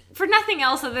 just for nothing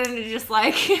else other than to just,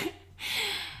 like,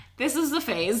 this is the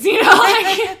phase,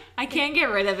 like, I can't get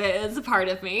rid of it. It's a part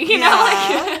of me,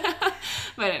 like,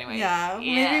 but anyway. Yeah,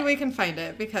 maybe we can find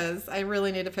it because I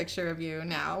really need a picture of you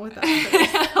now with that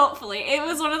purse. Hopefully. It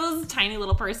was one of those tiny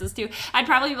little purses, too. I'd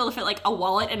probably be able to fit, like, a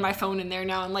wallet and my phone in there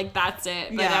now, and, like, that's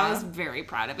it. But I was very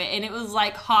proud of it. And it was,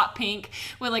 like, hot pink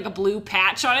with, like, a blue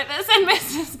patch on it that said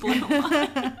Mrs. Bloom on it.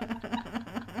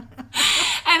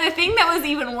 And the thing that was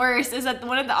even worse is that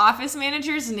one of the office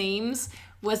managers' names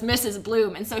was Mrs.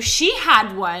 Bloom. And so she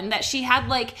had one that she had,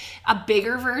 like, a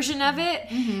bigger version of it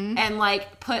and,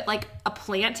 like, put, like, a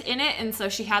plant in it. And so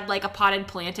she had, like, a potted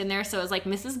plant in there. So it was, like,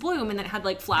 Mrs. Bloom. And then it had,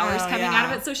 like, flowers coming out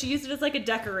of it. So she used it as, like, a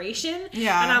decoration.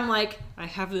 Yeah. And I'm like, I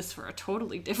have this for a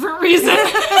totally different reason.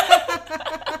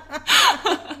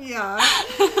 Yeah.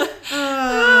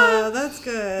 Oh, that's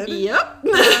good. Yep.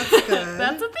 That's good.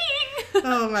 That's a thing.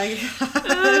 Oh, my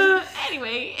God.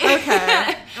 Anyway.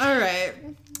 Okay. All right.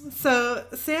 So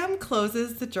Sam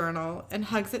closes the journal and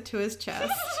hugs it to his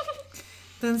chest.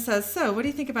 Then says, so what do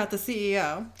you think about the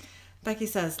CEO? Becky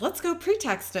says, let's go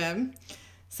pretext him.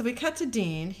 So we cut to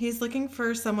Dean. He's looking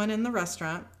for someone in the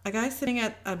restaurant. A guy sitting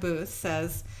at a booth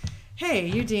says, hey,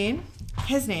 you Dean?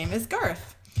 His name is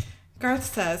Garth. Garth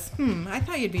says, I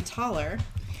thought you'd be taller.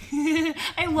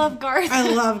 I love Garth. I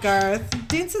love Garth.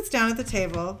 Dean sits down at the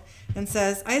table and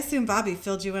says, I assume Bobby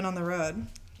filled you in on the road.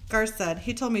 Garth said,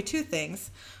 he told me 2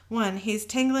 things. 1, he's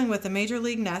tangling with a major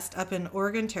league nest up in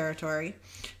Oregon Territory.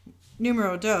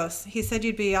 Numero 2, he said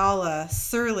you'd be all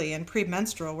surly and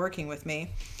premenstrual working with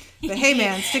me. But hey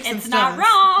man, sticks and stones. It's not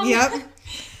wrong. Yep.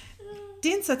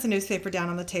 Dean sets a newspaper down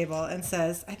on the table and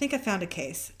says, I think I found a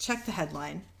case. Check the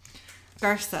headline.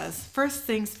 Garth says, first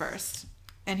things first.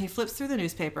 And he flips through the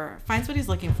newspaper, finds what he's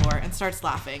looking for, and starts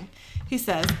laughing. He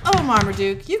says, oh,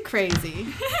 Marmaduke, you crazy.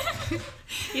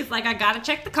 He's like, I gotta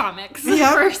check the comics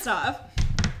first off.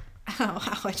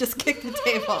 Ow, I just kicked the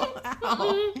table.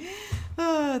 Ow.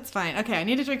 Oh, it's fine. Okay, I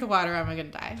need to drink of water or I'm going to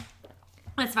die.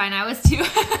 That's fine. I was too.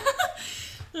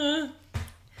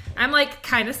 I'm like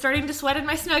kind of starting to sweat in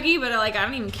my Snuggie, but I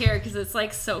don't even care because it's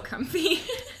like so comfy.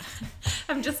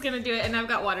 I'm just going to do it and I've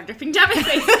got water dripping down my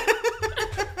face.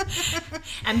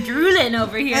 I'm drooling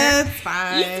over here. It's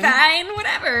fine. It's fine.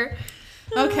 Whatever.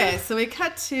 Okay, so we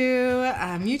cut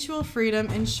to Mutual Freedom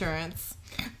Insurance.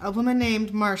 A woman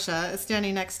named Marcia is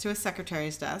standing next to a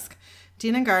secretary's desk.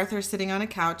 Dean and Garth are sitting on a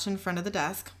couch in front of the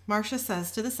desk. Marcia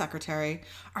says to the secretary,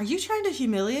 "Are you trying to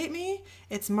humiliate me?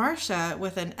 It's Marcia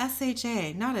with an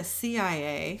SHA, not a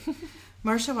CIA."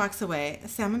 Marcia walks away.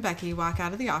 Sam and Becky walk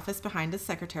out of the office behind the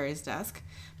secretary's desk.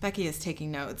 Becky is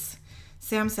taking notes.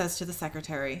 Sam says to the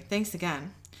secretary, "Thanks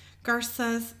again." Garth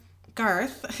says,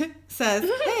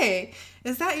 "Hey,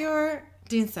 is that your..."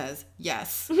 Dean says,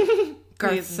 "Yes."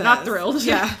 Garth He's says, not thrilled.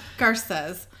 Yeah. Garth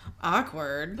says,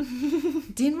 "Awkward."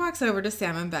 Dean walks over to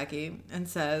Sam and Becky and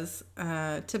says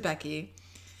to Becky,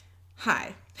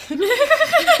 "Hi."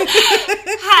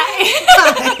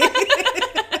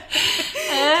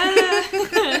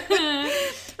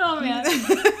 Oh, man.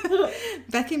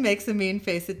 Becky makes a mean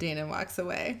face at Dean and walks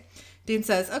away. Dean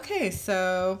says, "Okay,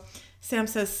 so..." Sam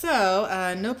says,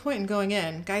 no point in going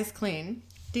in. Guy's clean."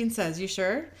 Dean says, "You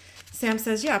sure?" Sam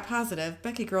says, "Yeah, positive.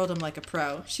 Becky grilled him like a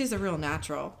pro. She's a real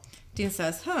natural." Dean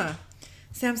says, "Huh."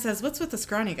 Sam says, "What's with the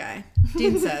scrawny guy?"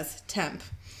 Dean says, "Temp."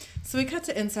 So we cut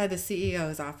to inside the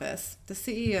CEO's office. The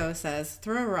CEO says,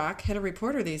 "Throw a rock, hit a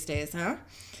reporter these days, huh?"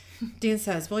 Dean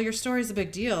says, "Well, your story's a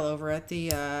big deal over at the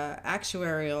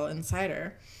Actuarial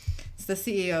Insider." So the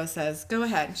CEO says, "Go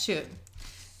ahead, shoot."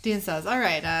 Dean says, "All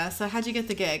right, so how'd you get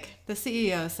the gig?" The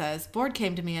CEO says, "Board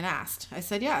came to me and asked." I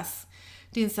said, "Yes."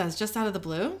 Dean says, "Just out of the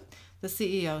blue?" The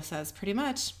CEO says, "Pretty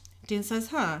much." Dean says,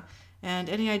 "Huh. And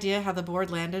any idea how the board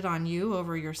landed on you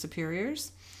over your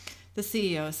superiors?" The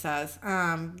CEO says,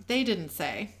 "They didn't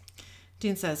say."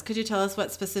 Dean says, "Could you tell us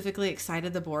what specifically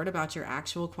excited the board about your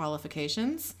actual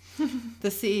qualifications?"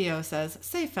 The CEO says,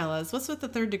 "Say, fellas, what's with the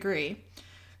third degree?"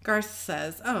 Garth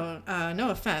says, "No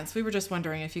offense. We were just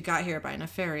wondering if you got here by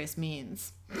nefarious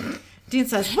means." Dean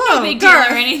says, "Whoa, No big deal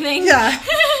Garth." or anything. Yeah.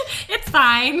 It's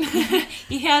fine.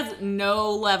 He has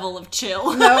no level of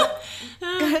chill. Nope.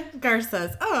 Garth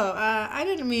says, I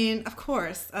didn't mean, of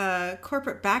course,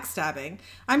 corporate backstabbing.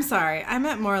 I'm sorry. I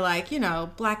meant more like,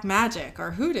 black magic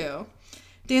or hoodoo."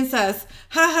 Dean says,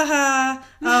 "Ha ha ha.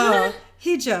 Oh,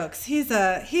 he jokes. He's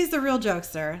the real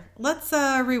jokester. Let's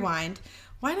rewind.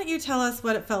 Why don't you tell us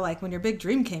what it felt like when your big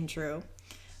dream came true?"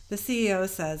 The CEO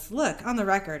says, "Look, on the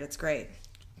record, it's great."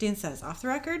 Dean says, "Off the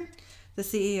record?" The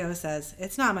CEO says,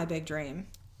 "It's not my big dream."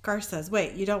 Garth says,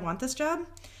 "Wait, you don't want this job?"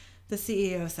 The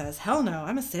CEO says, "Hell no,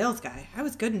 I'm a sales guy. I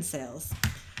was good in sales."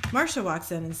 Marcia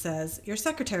walks in and says, "Your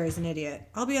secretary's an idiot.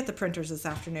 I'll be at the printers this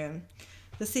afternoon."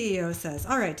 The CEO says,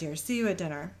 "All right, dear, see you at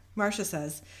dinner." Marcia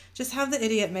says, "Just have the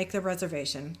idiot make the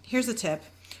reservation. Here's a tip.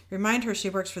 Remind her she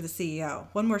works for the CEO.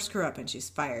 One more screw up and she's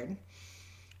fired."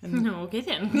 And No, get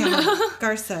in.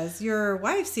 Garth says, "Your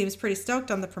wife seems pretty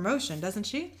stoked on the promotion, doesn't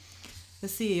she?" The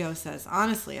CEO says,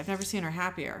 "Honestly, I've never seen her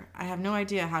happier. I have no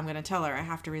idea how I'm going to tell her I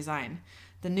have to resign.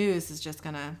 The news is just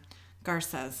going to..." Garth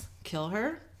says, "Kill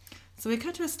her?" So we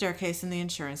cut to a staircase in the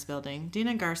insurance building. Dean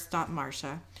and Garth stop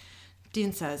Marcia.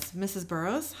 Dean says, "Mrs.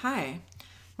 Burroughs, hi."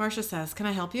 Marcia says, "Can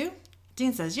I help you?"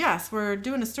 Dean says, "Yes, we're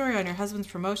doing a story on your husband's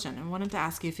promotion and wanted to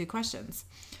ask you a few questions."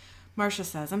 Marcia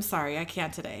says, "I'm sorry, I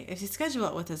can't today. If you schedule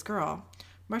it with his girl..."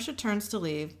 Marcia turns to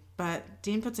leave, but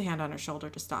Dean puts a hand on her shoulder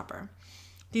to stop her.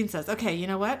 Dean says, "Okay, you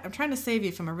know what? I'm trying to save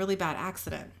you from a really bad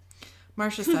accident."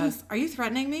 Marcia says, "Are you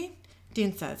threatening me?"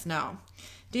 Dean says, "No."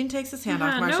 Dean takes his hand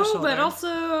off Marcia's shoulder. But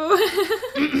also...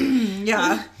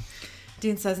 Yeah.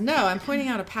 Dean says, "No, I'm pointing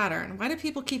out a pattern. Why do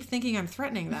people keep thinking I'm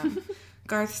threatening them?"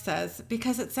 Garth says,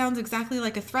 "Because it sounds exactly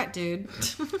like a threat, dude."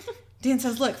 Dean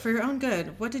says, "Look, for your own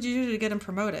good, what did you do to get him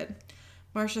promoted?"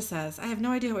 Marcia says, "I have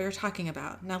no idea what you're talking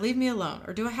about. Now leave me alone,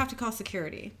 or do I have to call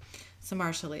security?" So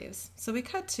Marcia leaves. So we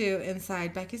cut to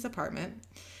inside Becky's apartment.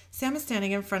 Sam is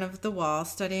standing in front of the wall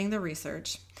studying the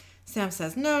research. Sam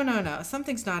says, No,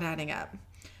 something's not adding up."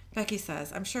 Becky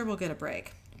says, "I'm sure we'll get a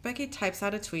break." Becky types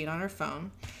out a tweet on her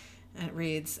phone, and it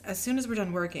reads, "As soon as we're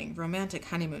done working, romantic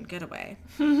honeymoon getaway."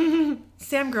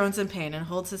 Sam groans in pain and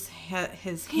holds his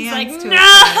hands like, to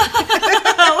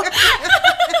 "No!"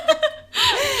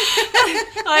 his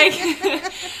head. Like,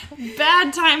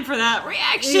 bad time for that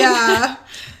reaction. Yeah,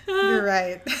 you're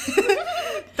right.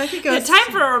 Becky goes, The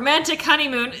time for a romantic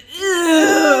honeymoon.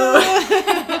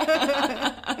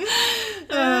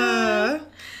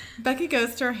 Becky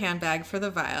goes to her handbag for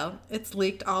the vial. It's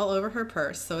leaked all over her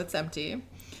purse, so it's empty.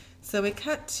 So we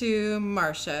cut to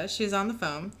Marcia. She's on the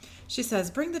phone. She says,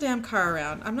 "Bring the damn car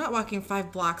around. I'm not walking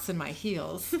 5 blocks in my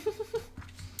heels."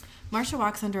 Marcia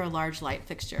walks under a large light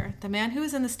fixture. The man who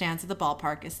is in the stands at the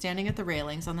ballpark is standing at the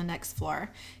railings on the next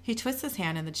floor. He twists his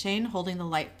hand and the chain holding the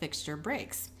light fixture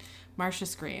breaks. Marcia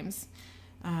screams.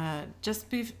 Just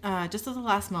at the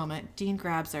last moment, Dean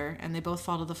grabs her and they both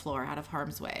fall to the floor out of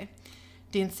harm's way.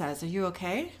 Dean says, are you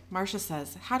okay? Marcia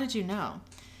says, how did you know?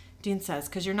 Dean says,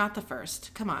 because you're not the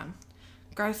first. Come on.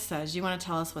 Garth says, you want to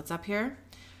tell us what's up here?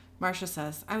 Marcia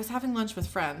says, I was having lunch with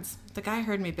friends. The guy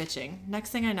heard me bitching. Next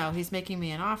thing I know, he's making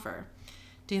me an offer.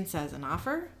 Dean says, an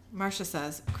offer? Marcia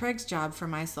says, Craig's job for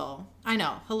my soul. I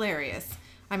know, hilarious.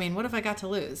 I mean, what have I got to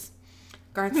lose?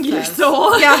 Garth says, Your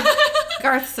soul? Yeah.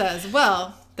 Garth says,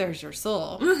 well, there's your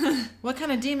soul. What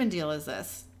kind of demon deal is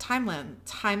this? Timeline?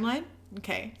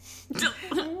 Okay.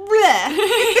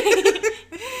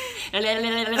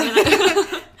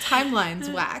 Timeline's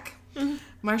whack.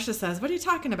 Marcia says, what are you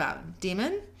talking about?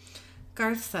 Demon?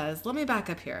 Garth says, let me back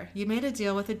up here. You made a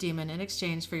deal with a demon in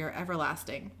exchange for your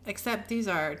everlasting. Except these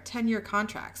are 10-year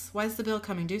contracts. Why is the bill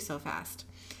coming due so fast?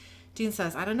 Dean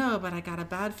says, I don't know, but I got a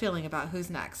bad feeling about who's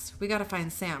next. We got to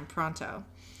find Sam pronto.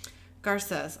 Garth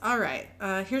says, all right,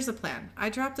 here's the plan. I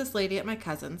drop this lady at my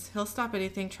cousin's. He'll stop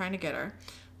anything trying to get her.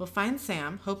 We'll find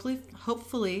Sam,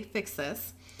 hopefully fix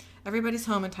this. Everybody's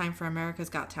home in time for America's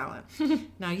Got Talent.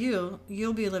 Now you'll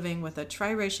be living with a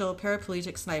triracial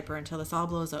paraplegic sniper until this all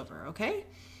blows over, okay?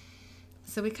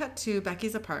 So we cut to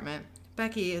Becky's apartment.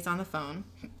 Becky is on the phone.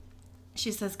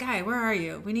 She says, Guy, where are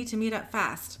you? We need to meet up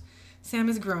fast. Sam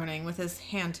is groaning with his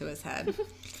hand to his head.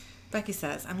 Becky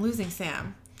says, I'm losing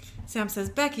Sam. Sam says,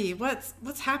 Becky,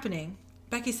 what's happening?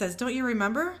 Becky says, don't you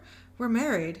remember? We're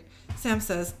married. Sam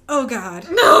says, oh, God.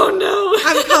 No.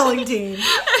 I'm calling Dean.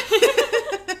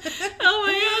 Oh,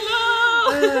 my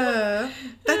God, no.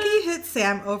 Becky hits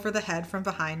Sam over the head from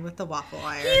behind with the waffle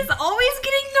iron. He's always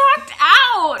getting knocked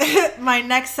out. My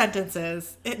next sentence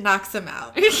is, it knocks him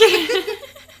out.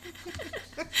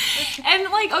 And,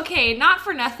 like, okay, not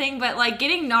for nothing, but, like,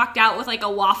 getting knocked out with, like, a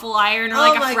waffle iron or,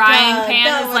 like, a frying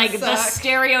pan is, like, the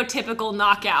stereotypical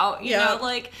knockout, you know?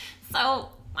 Like, so,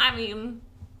 I mean,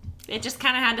 it just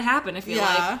kind of had to happen, I feel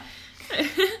like.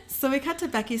 So we cut to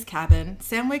Becky's cabin.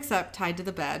 Sam wakes up tied to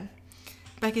the bed.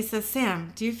 Becky says,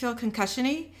 Sam, do you feel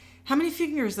concussion-y? How many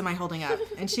fingers am I holding up?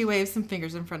 And she waves some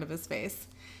fingers in front of his face.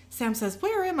 Sam says,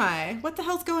 where am I? What the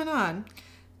hell's going on?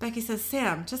 Becky says,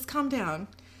 Sam, just calm down.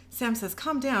 Sam says,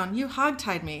 calm down. You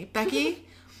hog-tied me. Becky,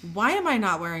 why am I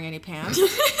not wearing any pants?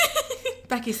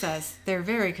 Becky says, they're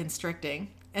very constricting.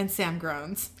 And Sam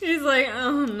groans. He's like,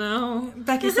 oh, no.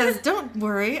 Becky says, don't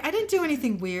worry. I didn't do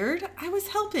anything weird. I was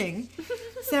helping.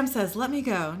 Sam says, let me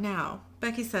go now.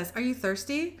 Becky says, are you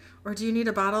thirsty? Or do you need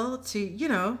a bottle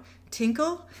to,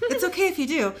 tinkle? It's okay if you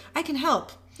do. I can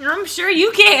help. I'm sure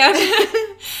you can.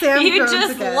 Sam you groans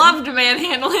just again. love to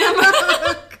manhandle him.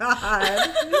 Oh,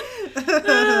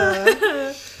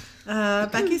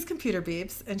 God. Becky's computer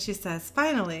beeps, and she says,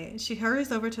 finally. She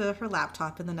hurries over to her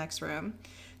laptop in the next room.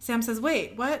 Sam says,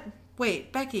 wait, what?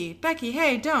 Wait, Becky,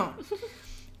 hey, don't.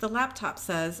 The laptop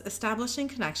says, establishing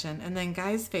connection, and then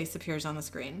Guy's face appears on the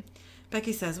screen.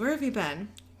 Becky says, where have you been?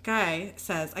 Guy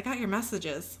says, I got your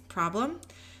messages. Problem?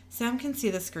 Sam can see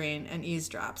the screen and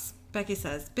eavesdrops. Becky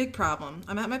says, big problem.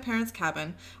 I'm at my parents'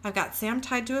 cabin. I've got Sam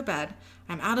tied to a bed.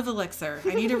 I'm out of elixir.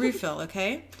 I need a refill,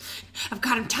 okay? I've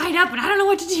got him tied up and I don't know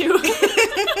what to do.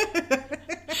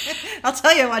 I'll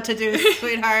tell you what to do,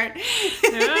 sweetheart.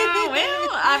 Well,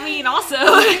 I mean, also.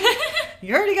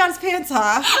 You already got his pants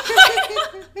off.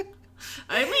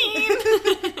 I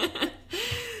mean.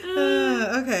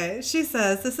 Okay, she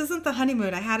says, this isn't the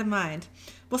honeymoon I had in mind.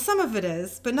 Well, some of it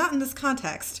is, but not in this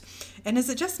context. And is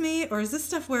it just me, or is this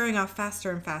stuff wearing off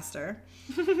faster and faster?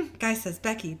 Guy says,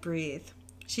 Becky, breathe.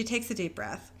 She takes a deep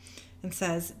breath and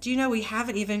says, do you know we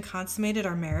haven't even consummated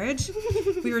our marriage?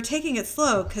 We were taking it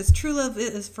slow because true love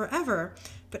is forever,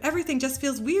 but everything just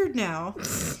feels weird now.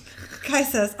 Guy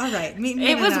says, all right, meet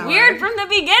me in an hour. It was weird from the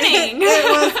beginning. It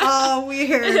was all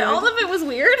weird. All of it was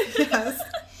weird? Yes.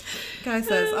 Guy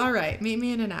says, all right, meet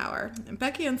me in an hour. And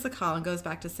Becky ends the call and goes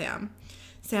back to Sam.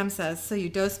 Sam says, so you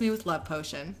dosed me with love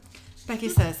potion. Becky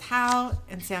says, how?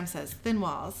 And Sam says, thin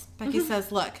walls. Becky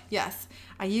says, look, yes,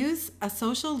 I use a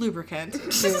social lubricant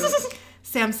to...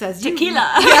 Sam says,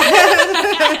 tequila.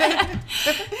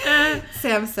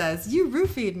 Sam says, you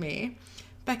roofied me.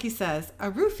 Becky says,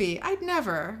 a roofie? I'd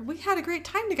never. We had a great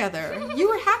time together. You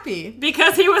were happy.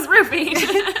 Because he was roofied.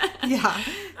 Yeah.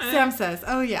 Sam says,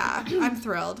 oh yeah, I'm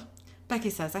thrilled. Becky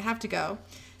says, I have to go.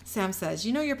 Sam says,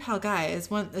 you know your pal Guy is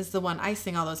the one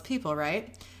icing all those people,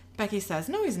 right? Becky says,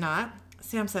 no, he's not.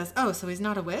 Sam says, oh, so he's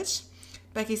not a witch?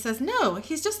 Becky says, no,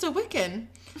 he's just a Wiccan.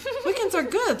 Wiccans are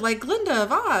good, like Glinda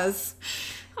of Oz.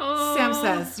 Oh. Sam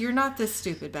says, you're not this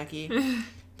stupid, Becky.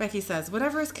 Becky says,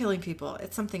 whatever is killing people,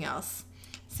 it's something else.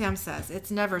 Sam says,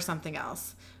 it's never something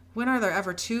else. When are there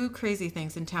ever two crazy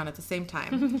things in town at the same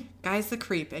time? Guy's the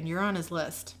creep, and you're on his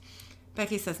list.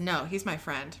 Becky says, no, he's my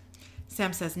friend.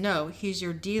 Sam says, no, he's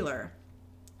your dealer.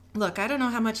 Look, I don't know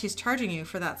how much he's charging you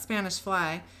for that Spanish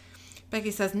fly.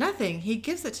 Becky says, nothing. He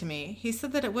gives it to me. He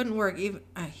said that it wouldn't work.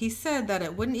 He said that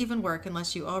it wouldn't even work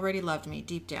unless you already loved me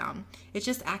deep down. It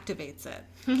just activates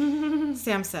it.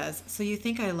 Sam says, so you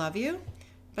think I love you?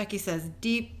 Becky says,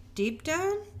 deep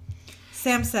down?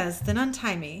 Sam says, then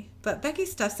untie me. But Becky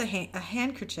stuffs a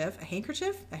handkerchief. A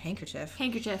handkerchief? A handkerchief.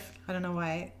 Handkerchief. I don't know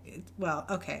why. Well,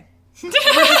 okay. We're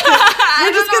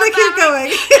just going to keep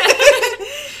going.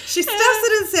 She stuffs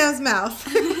it in Sam's mouth.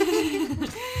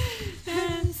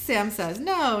 And Sam says,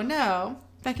 no.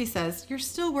 Becky says, you're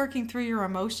still working through your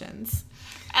emotions.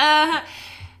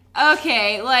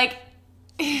 Okay, like,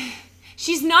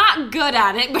 she's not good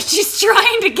at it, but she's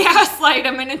trying to gaslight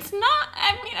him, and it's not,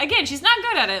 I mean, again, she's not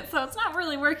good at it, so it's not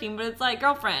really working, but it's like,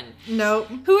 girlfriend. Nope.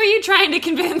 Who are you trying to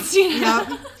convince, you know?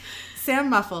 Yep. Sam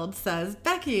muffled says,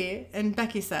 Becky, and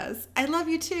Becky says, I love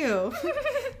you too.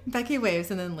 Becky waves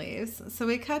and then leaves. So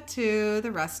we cut to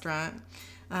the restaurant.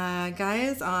 Guy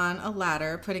is on a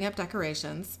ladder putting up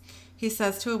decorations. He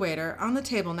says to a waiter, on the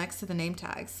table next to the name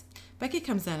tags. Becky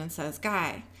comes in and says,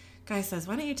 Guy. Guy says,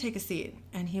 why don't you take a seat?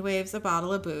 And he waves a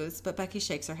bottle of booze, but Becky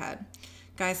shakes her head.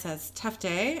 Guy says, tough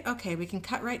day? Okay, we can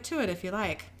cut right to it if you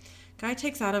like. Guy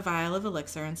takes out a vial of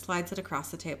elixir and slides it across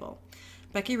the table.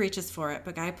 Becky reaches for it,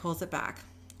 but Guy pulls it back.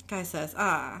 Guy says,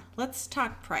 let's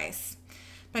talk price.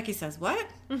 Becky says, what?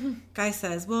 Guy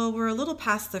says, well, we're a little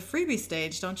past the freebie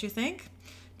stage, don't you think?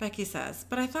 Becky says,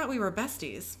 but I thought we were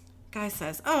besties. Guy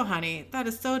says, oh, honey, that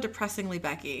is so depressingly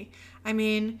Becky. I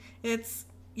mean,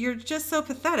 you're just so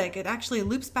pathetic. It actually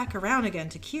loops back around again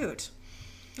to cute.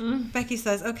 Becky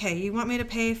says, okay, you want me to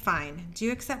pay? Fine. Do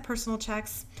you accept personal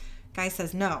checks? Guy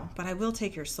says, no, but I will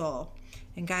take your soul.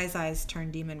 And Guy's eyes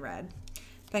turn demon red.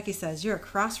 Becky says, you're a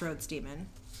crossroads demon.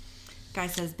 Guy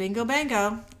says, bingo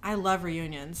bango. I love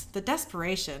reunions. The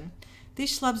desperation.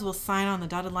 These schlubs will sign on the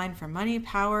dotted line for money,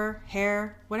 power,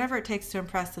 hair, whatever it takes to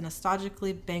impress the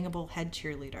nostalgically bangable head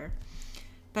cheerleader.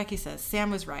 Becky says,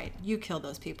 Sam was right. You killed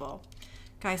those people.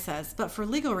 Guy says, but for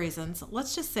legal reasons,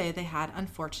 let's just say they had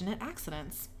unfortunate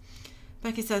accidents.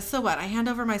 Becky says, so what? I hand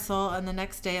over my soul and the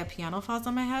next day a piano falls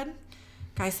on my head?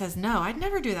 Guy says, no, I'd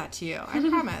never do that to you. I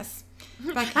promise.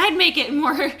 Becky, I'd make it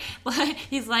more,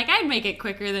 he's like, I'd make it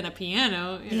quicker than a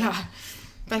piano. You know? Yeah.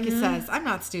 Becky says, I'm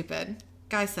not stupid.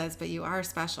 Guy says, but you are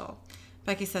special.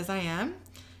 Becky says, I am?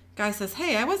 Guy says,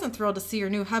 hey, I wasn't thrilled to see your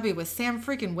new hubby with Sam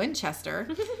freaking Winchester.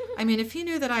 I mean, if he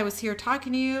knew that I was here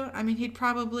talking to you, I mean, he'd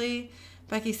probably...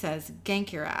 Becky says,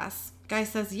 gank your ass. Guy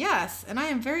says, yes, and I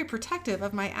am very protective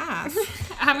of my ass.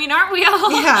 I mean, aren't we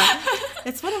all? Yeah,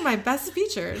 it's one of my best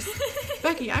features.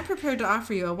 Becky, I'm prepared to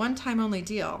offer you a one-time only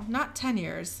deal. Not 10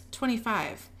 years,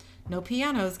 25. No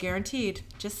pianos guaranteed,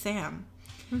 just Sam.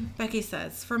 Becky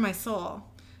says, for my soul.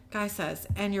 Guy says,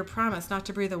 and your promise not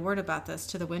to breathe a word about this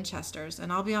to the Winchesters,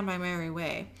 and I'll be on my merry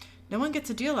way. No one gets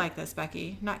a deal like this,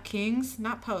 Becky. Not kings,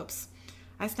 not popes.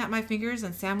 I snap my fingers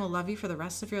and Sam will love you for the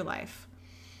rest of your life.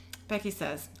 Becky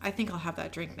says, I think I'll have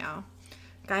that drink now.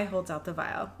 Guy holds out the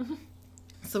vial.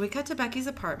 So we cut to Becky's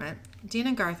apartment. Dean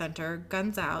and Garth enter,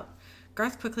 guns out.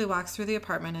 Garth quickly walks through the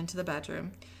apartment into the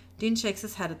bedroom. Dean shakes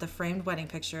his head at the framed wedding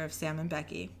picture of Sam and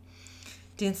Becky.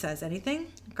 Dean says, anything?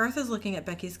 Garth is looking at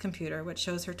Becky's computer, which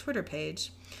shows her Twitter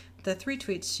page. The 3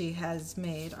 tweets she has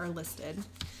made are listed.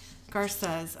 Garth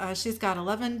says, she's got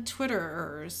 11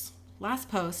 Twitterers. Last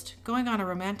post, going on a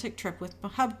romantic trip with the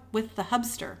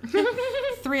hubster.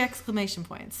 3 exclamation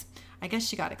points. I guess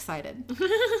she got excited.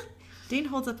 Dean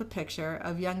holds up a picture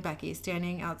of young Becky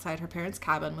standing outside her parents'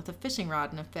 cabin with a fishing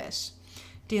rod and a fish.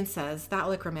 Dean says, that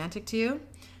look romantic to you?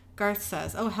 Garth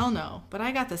says, oh, hell no, but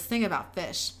I got this thing about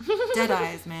fish. Dead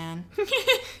eyes, man.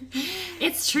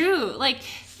 It's true. Like,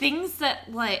 things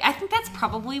that, like, I think that's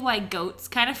probably why goats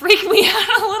kind of freak me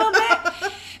out a little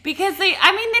bit. Because they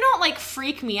don't, like,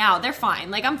 freak me out. They're fine.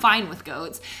 Like, I'm fine with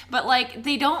goats. But, like,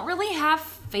 they don't really have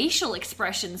facial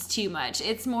expressions too much.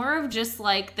 It's more of just,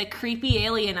 like, the creepy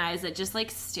alien eyes that just, like,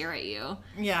 stare at you.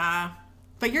 Yeah.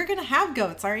 But you're going to have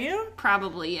goats, aren't you?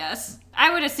 Probably, yes.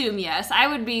 I would assume yes. I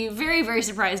would be very, very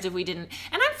surprised if we didn't.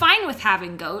 And I'm fine with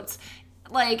having goats.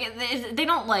 Like, they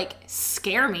don't, like,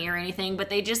 scare me or anything, but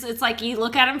they just, it's like you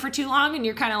look at them for too long and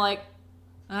you're kind of like,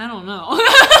 I don't know.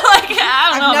 Like, I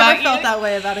don't know about I've never felt that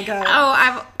way about a goat.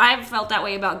 Oh, I've felt that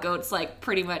way about goats, like,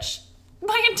 pretty much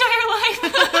my entire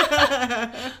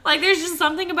life. Like, there's just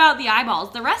something about the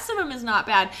eyeballs. The rest of them is not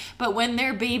bad, but when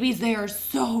they're babies, they are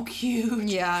so cute.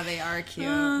 Yeah, they are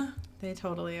cute. They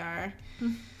totally are.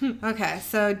 Okay,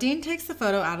 so Dean takes the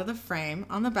photo out of the frame.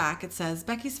 On the back, it says,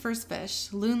 Becky's first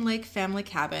fish, Loon Lake Family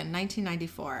Cabin,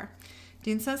 1994.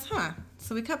 Dean says, huh.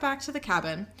 So we cut back to the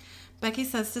cabin. Becky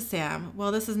says to Sam,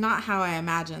 well, this is not how I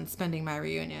imagined spending my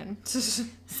reunion.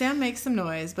 Sam makes some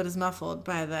noise, but is muffled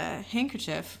by the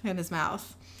handkerchief in his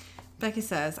mouth. Becky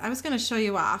says, I was going to show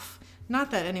you off. Not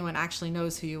that anyone actually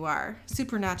knows who you are.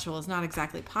 Supernatural is not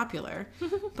exactly popular,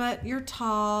 but you're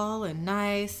tall and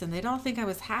nice, and they'd all think I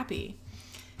was happy.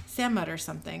 Sam mutters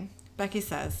something. Becky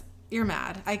says, you're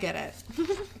mad. I get it.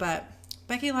 But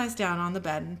Becky lies down on the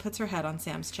bed and puts her head on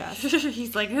Sam's chest.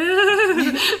 He's like,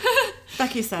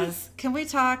 Becky says, can we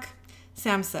talk?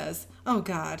 Sam says, oh,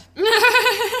 God.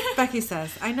 Becky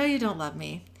says, I know you don't love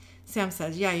me. Sam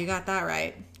says, yeah, you got that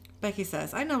right. Becky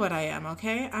says, I know what I am,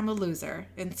 okay? I'm a loser.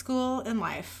 In school, in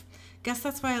life. Guess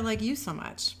that's why I like you so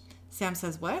much. Sam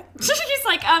says, what? He's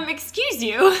like, excuse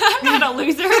you. I'm not a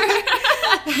loser.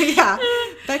 Yeah.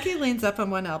 Becky leans up on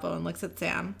one elbow and looks at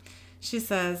Sam. She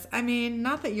says, I mean,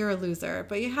 not that you're a loser,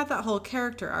 but you had that whole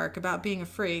character arc about being a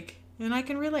freak, and I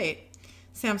can relate.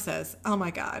 Sam says, oh my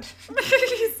God.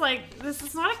 He's like, this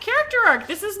is not a character arc.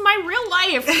 This is my real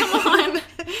life. Come on.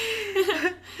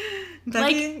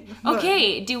 Becky, like,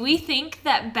 okay, do we think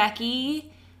that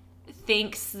Becky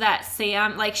thinks that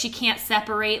Sam, like, she can't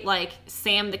separate, like,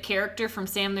 Sam the character from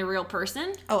Sam the real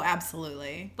person? Oh,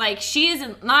 absolutely. Like, she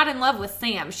isn't not in love with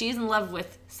Sam. She's in love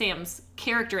with Sam's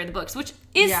character in the books, which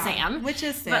is Sam. Which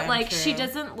is Sam, but, like, true. she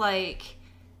doesn't, like,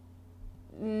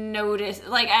 notice,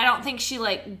 like, I don't think she,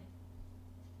 like,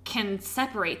 can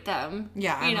separate them.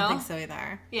 Yeah, I don't think so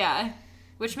either. Yeah,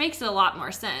 which makes a lot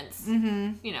more sense.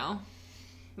 Mm-hmm. You know,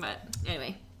 but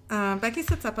anyway. Becky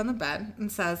sits up on the bed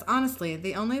and says, honestly,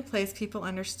 the only place people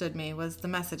understood me was the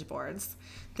message boards.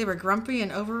 They were grumpy and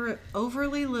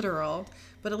overly literal,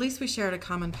 but at least we shared a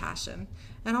common passion.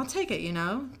 And I'll take it, you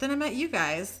know? Then I met you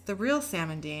guys, the real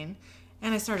Sam and Dean,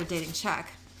 and I started dating Chuck.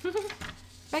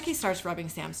 Becky starts rubbing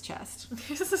Sam's chest.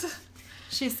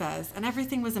 She says, and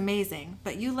everything was amazing,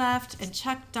 but you left and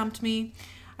Chuck dumped me.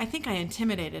 I think I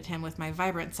intimidated him with my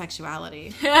vibrant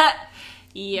sexuality.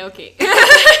 Yeah, okay.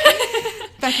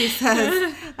 Becky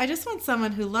says, I just want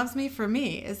someone who loves me for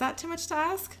me. Is that too much to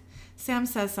ask? Sam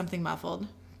says something muffled.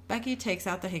 Becky takes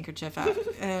out the handkerchief out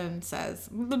and says,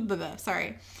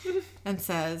 sorry, and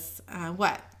says,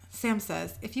 what? Sam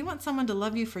says, if you want someone to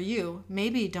love you for you,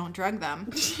 maybe don't drug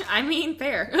them. I mean,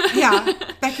 fair. Yeah.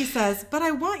 Becky says, but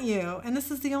I want you, and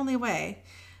this is the only way.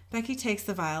 Becky takes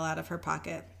the vial out of her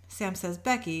pocket. Sam says,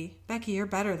 Becky, you're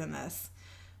better than this.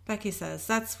 Becky says,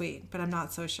 that's sweet, but I'm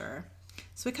not so sure.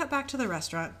 So we cut back to the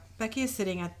restaurant. Becky is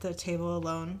sitting at the table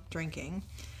alone, drinking.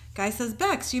 Guy says,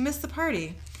 Bex, you missed the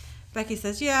party. Becky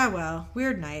says, yeah, well,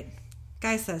 weird night.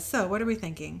 Guy says, so what are we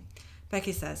thinking?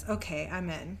 Becky says, okay, I'm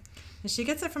in. And she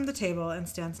gets it from the table and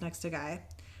stands next to Guy.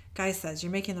 Guy says,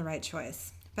 you're making the right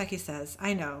choice. Becky says,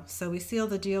 I know. So we seal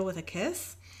the deal with a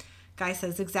kiss? Guy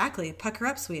says, exactly. Pucker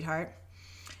up, sweetheart.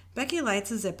 Becky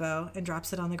lights a Zippo and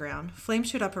drops it on the ground. Flames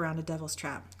shoot up around a devil's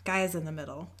trap. Guy is in the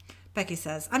middle. Becky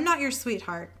says, I'm not your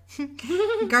sweetheart.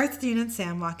 Garth, Dean, and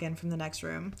Sam walk in from the next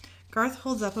room. Garth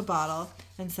holds up a bottle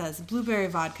and says, blueberry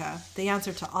vodka, the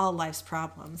answer to all life's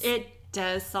problems. It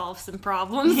does solve some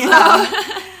problems. Yeah.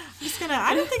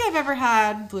 I don't think I've ever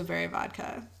had blueberry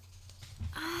vodka.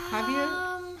 Have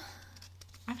you?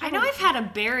 I know I've had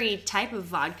a berry type of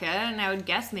vodka, and I would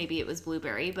guess maybe it was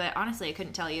blueberry, but honestly, I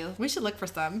couldn't tell you. We should look for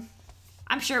some.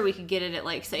 I'm sure we could get it at,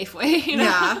 like, Safeway, you know?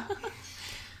 Yeah.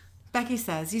 Becky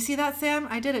says, you see that, Sam?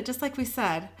 I did it just like we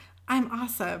said. I'm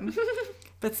awesome.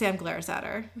 But Sam glares at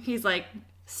her. He's like,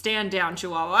 stand down,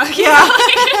 Chihuahua.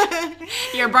 Yeah.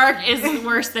 Your bark is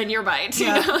worse than your bite.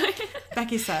 Yeah. You know?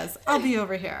 Becky says, I'll be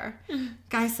over here.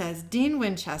 Guy says, Dean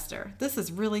Winchester, this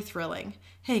is really thrilling.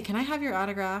 Hey, can I have your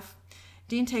autograph?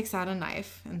 Dean takes out a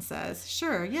knife and says,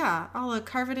 sure, yeah, I'll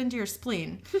carve it into your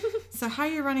spleen. So how are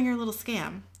you running your little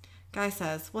scam? Guy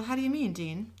says, well, how do you mean,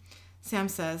 Dean? Sam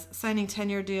says, signing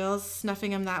 10-year deals,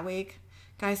 snuffing him that week.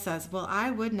 Guy says, well, I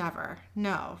would never.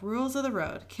 No, rules of the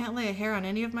road. Can't lay a hair on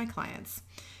any of my clients.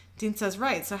 Dean says,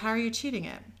 right, so how are you cheating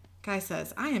it? Guy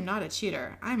says, I am not a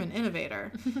cheater. I'm an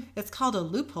innovator. It's called a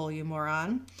loophole, you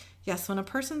moron. Yes, when a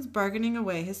person's bargaining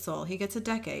away his soul, he gets a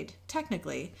decade,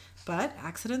 technically, but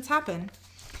accidents happen.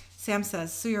 Sam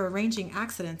says, so you're arranging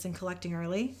accidents and collecting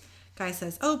early? Guy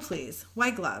says, oh, please,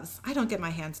 white gloves. I don't get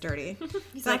my hands dirty.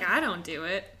 He's like, I don't do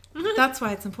it. That's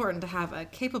why it's important to have a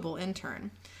capable intern.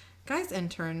 Guy's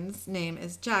intern's name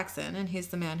is Jackson, and he's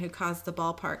the man who caused the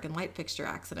ballpark and light fixture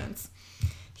accidents.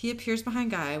 He appears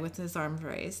behind Guy with his arms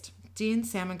raised. Dean,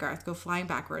 Sam, and Garth go flying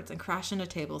backwards and crash into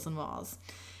tables and walls.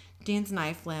 Dean's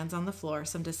knife lands on the floor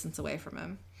some distance away from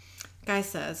him. Guy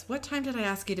says, what time did I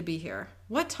ask you to be here?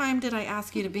 What time did I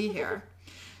ask you to be here?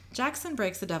 Jackson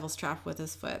breaks the devil's trap with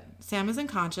his foot. Sam is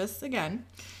unconscious, again.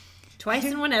 Twice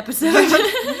in one episode.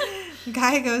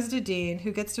 Guy goes to Dean,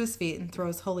 who gets to his feet and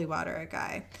throws holy water at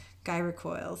Guy. Guy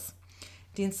recoils.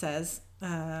 Dean says,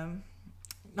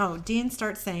 Dean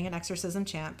starts saying an exorcism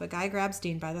chant, but Guy grabs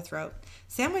Dean by the throat.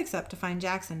 Sam wakes up to find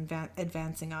Jackson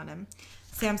advancing on him.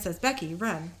 Sam says, Becky,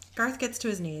 run. Garth gets to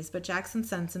his knees, but Jackson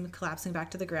sends him collapsing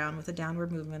back to the ground with a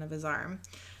downward movement of his arm.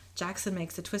 Jackson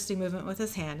makes a twisting movement with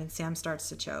his hand, and Sam starts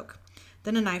to choke.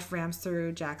 Then a knife rams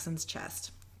through Jackson's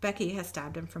chest. Becky has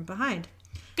stabbed him from behind.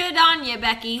 Good on you,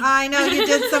 Becky. I know, you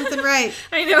did something right.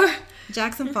 I know.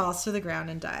 Jackson falls to the ground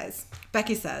and dies.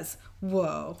 Becky says,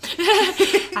 whoa.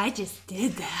 I just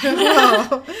did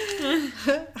that.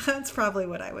 Whoa. That's probably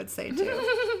what I would say, too.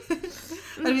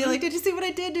 I'd be like, did you see what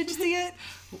I did? Did you see it?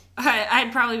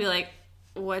 I'd probably be like,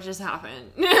 what just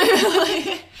happened?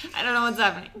 I don't know what's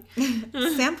happening.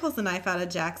 Sam pulls the knife out of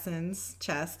Jackson's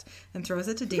chest and throws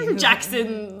it to Dean.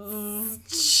 Jackson's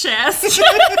chest.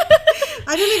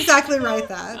 I didn't exactly write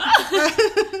that.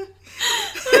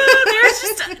 There's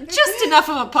just enough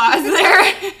of a pause there.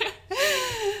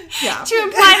 Yeah. To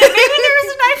imply that maybe there was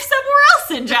a knife somewhere else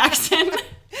in Jackson.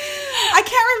 I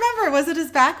can't remember. Was it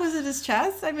his back? Was it his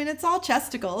chest? I mean, it's all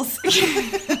chesticles.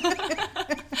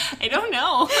 I don't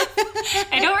know.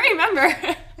 I don't remember.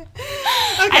 Okay.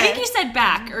 I think you said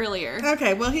back earlier.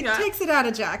 Okay, well, he takes it out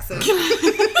of Jackson.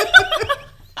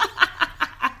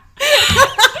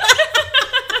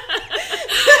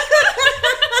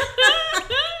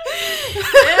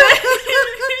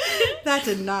 That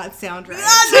did not sound right.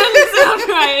 That didn't sound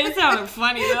right. It sounded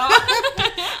funny, though.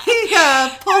 He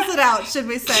pulls it out, should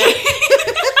we say.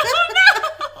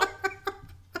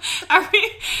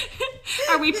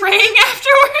 Are we praying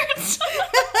afterwards?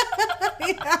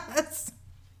 Yes.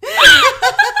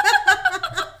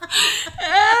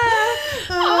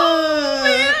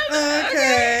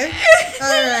 Okay.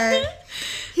 All right.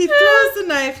 He throws the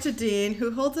knife to Dean,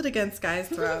 who holds it against Guy's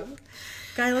throat.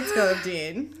 Guy lets go of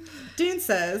Dean. Dean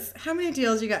says, how many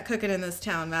deals you got cooking in this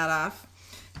town, Madoff?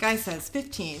 Guy says,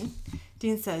 15.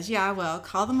 Dean says, yeah, well,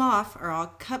 call them off or I'll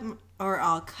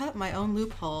cut my own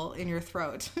loophole in your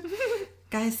throat.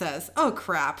 Guy says, oh,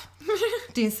 crap.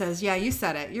 Dean says, yeah, you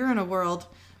said it. You're in a world.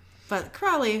 But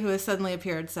Crowley, who has suddenly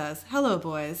appeared, says, hello,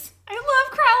 boys. I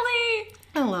love Crowley.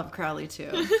 I love Crowley,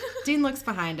 too. Dean looks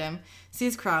behind him,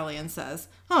 sees Crowley, and says,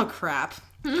 oh, crap.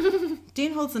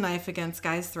 Dean holds the knife against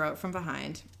Guy's throat from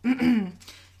behind.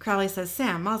 Crowley says,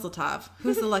 Sam, Mazel Tov.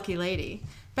 Who's the lucky lady?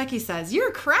 Becky says,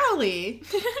 you're Crowley.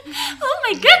 Oh,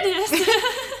 my goodness.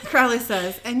 Crowley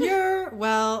says, and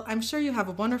well, I'm sure you have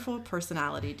a wonderful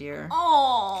personality, dear.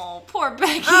 Oh, poor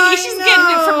Becky. She's getting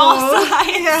it from all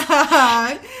sides.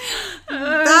 Yeah.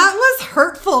 That was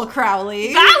hurtful,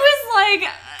 Crowley. That was like...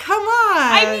 Come on.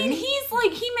 I mean, he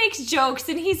makes jokes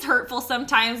and he's hurtful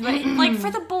sometimes, but like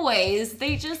for the boys,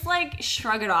 they just like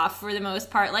shrug it off for the most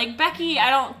part. Like Becky,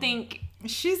 I don't think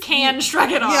can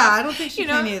shrug it off. Yeah, I don't think she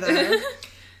can either.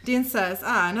 Dean says,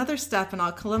 another step and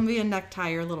I'll Colombian necktie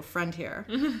your little friend here.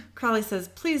 Crowley says,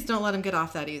 please don't let him get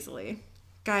off that easily.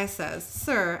 Guy says,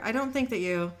 sir, I don't think that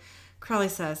you... Crowley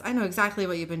says, I know exactly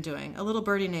what you've been doing. A little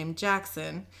birdie named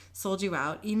Jackson sold you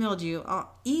out,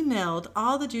 emailed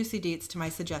all the juicy deets to my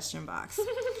suggestion box.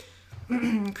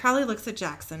 Crowley looks at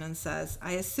Jackson and says,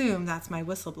 I assume that's my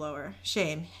whistleblower.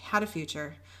 Shame. Had a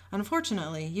future.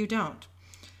 Unfortunately, you don't.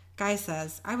 Guy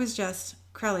says,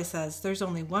 Crowley says, there's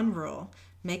only one rule.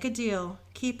 Make a deal,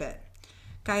 keep it.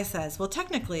 Guy says, well,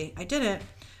 technically, I didn't.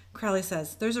 Crowley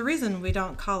says, there's a reason we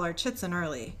don't call our chits in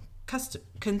early.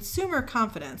 Consumer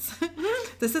confidence.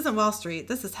 This isn't Wall Street.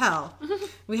 This is hell.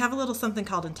 We have a little something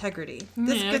called integrity.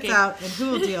 This gets out, and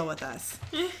who will deal with us?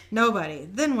 Nobody.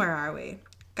 Then where are we?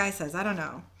 Guy says, I don't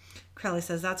know. Crowley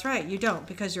says, that's right. You don't,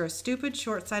 because you're a stupid,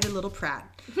 short-sighted little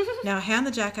prat. Now hand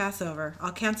the jackass over.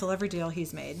 I'll cancel every deal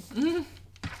he's made.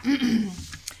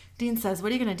 Dean says,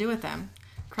 what are you going to do with him?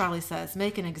 Crowley says,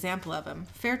 make an example of him.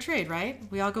 Fair trade, right?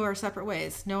 We all go our separate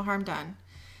ways. No harm done.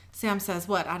 Sam says,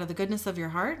 what, out of the goodness of your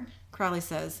heart? Crowley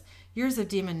says, years of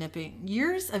demons nipping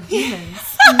at your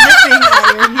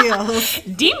heels.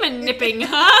 Demon nipping,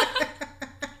 huh?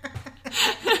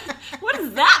 What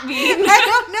does that mean? I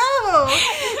don't know.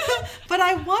 But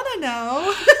I want to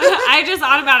know. I just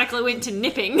automatically went to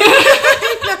nipping.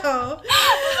 I know.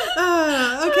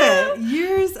 Okay.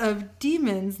 Years of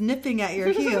demons nipping at your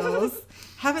heels.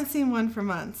 Haven't seen one for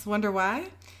months. Wonder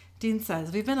why? Dean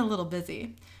says, we've been a little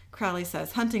busy. Crowley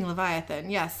says, hunting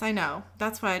Leviathan. Yes, I know.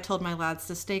 That's why I told my lads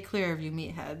to stay clear of you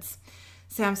meatheads.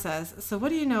 Sam says, so what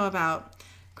do you know about...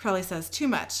 Crowley says, too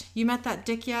much. You met that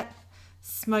dick yet?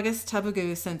 Smuggest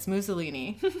tubagoo since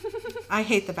Mussolini. I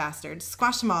hate the bastards.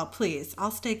 Squash them all, please.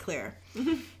 I'll stay clear.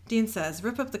 Dean says,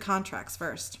 rip up the contracts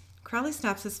first. Crowley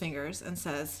snaps his fingers and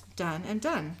says, done and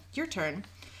done. Your turn.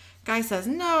 Guy says,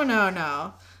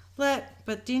 no.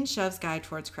 But Dean shoves Guy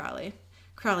towards Crowley.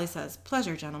 Crowley says,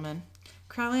 pleasure, gentlemen.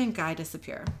 Crowley and Guy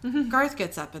disappear. Garth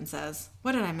gets up and says,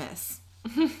 what did I miss?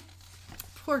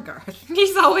 Poor Garth.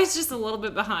 He's always just a little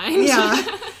bit behind.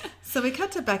 Yeah. So we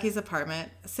cut to Becky's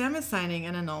apartment. Sam is signing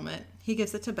an annulment. He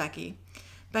gives it to Becky.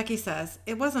 Becky says,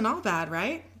 it wasn't all bad,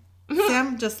 right?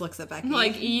 Sam just looks at Becky.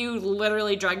 Like, you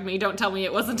literally drugged me. Don't tell me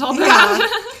it wasn't all bad. Yeah.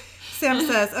 Sam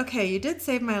says, okay, you did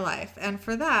save my life. And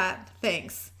for that,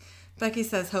 thanks. Becky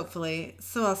says, hopefully.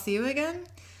 So I'll see you again?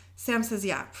 Sam says,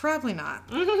 yeah, probably not.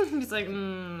 He's like,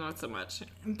 not so much.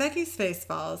 Becky's face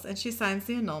falls, and she signs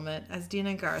the annulment as Dean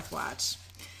and Garth watch.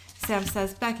 Sam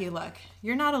says, Becky, look,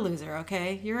 you're not a loser,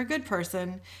 okay? You're a good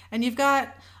person, and you've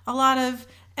got a lot of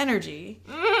energy.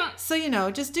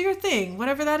 So, just do your thing,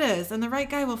 whatever that is, and the right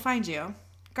guy will find you.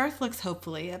 Garth looks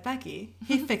hopefully at Becky.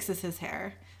 He fixes his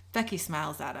hair. Becky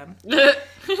smiles at him.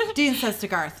 Dean says to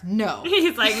Garth, no.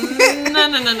 He's like,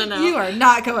 no. You are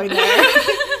not going there.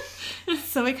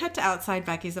 So we cut to outside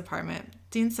Becky's apartment.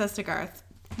 Dean says to Garth,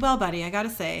 well, buddy, I gotta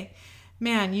say,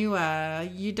 man,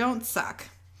 you don't suck.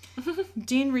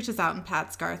 Dean reaches out and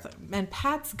pats Garth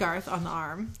on the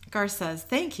arm. Garth says,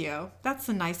 thank you. That's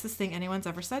the nicest thing anyone's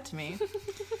ever said to me.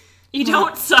 You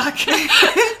don't suck.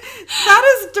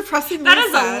 That is depressing. That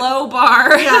is a low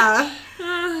bar. Yeah.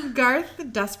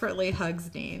 Garth desperately hugs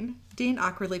Dean. Dean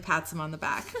awkwardly pats him on the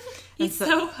back. He's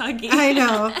so huggy. I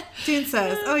know. Dean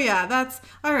says, oh yeah, that's,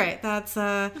 all right, that's,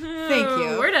 thank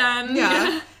you. We're done.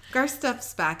 Yeah. Garth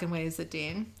steps back and waves at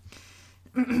Dean.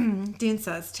 Dean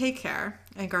says, take care.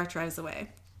 And Garth drives away.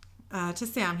 To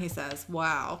Sam, he says,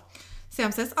 wow.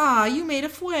 Sam says, aw, you made a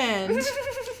friend.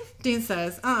 Dean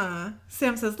says,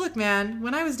 Sam says, look, man,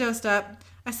 when I was dosed up,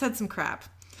 I said some crap.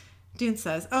 Dean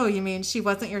says, oh, you mean she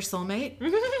wasn't your soulmate?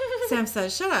 Sam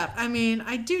says, shut up. I mean,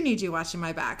 I do need you watching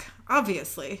my back,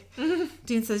 obviously.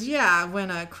 Dean says, yeah,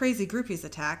 when crazy groupies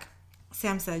attack.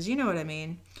 Sam says, you know what I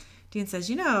mean. Dean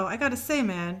says, I gotta say,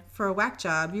 man, for a whack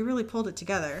job, you really pulled it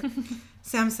together.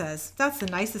 Sam says, that's the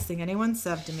nicest thing anyone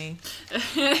said to me.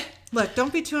 Look,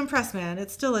 don't be too impressed, man.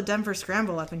 It's still a Denver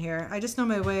scramble up in here. I just know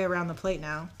my way around the plate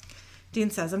now. Dean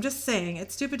says, I'm just saying,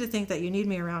 it's stupid to think that you need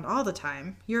me around all the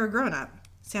time. You're a grown-up.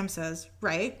 Sam says,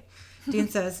 right. Dean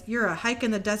says, you're a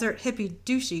hike-in-the-desert hippie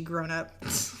douchey grown-up.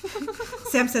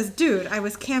 Sam says, dude, I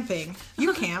was camping.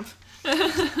 You camp.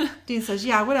 Dean says,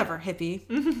 yeah, whatever, hippie.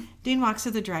 Dean walks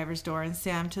to the driver's door and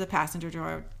Sam to the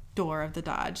passenger door of the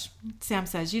Dodge. Sam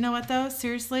says, you know what, though?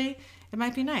 Seriously, it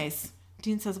might be nice.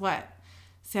 Dean says, what?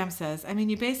 Sam says, I mean,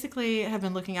 you basically have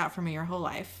been looking out for me your whole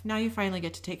life. Now you finally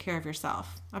get to take care of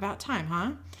yourself. About time,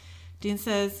 huh? Dean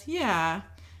says, yeah.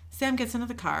 Sam gets into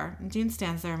the car, and Dean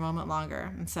stands there a moment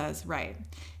longer and says, right.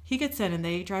 He gets in, and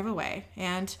they drive away.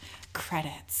 And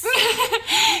credits.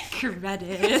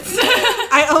 Credits.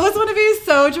 I always want to be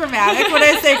so dramatic when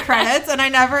I say credits, and I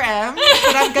never am.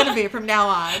 But I'm going to be from now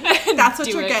on. That's what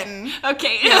you're getting.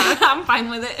 Okay, yeah. I'm fine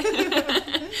with it.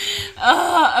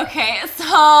 Okay, so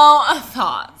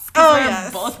thoughts. Oh, we're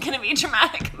yes. both going to be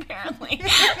dramatic, apparently.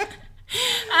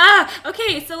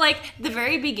 Okay, so the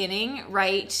very beginning,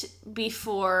 right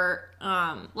before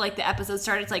the episode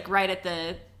started, it's right at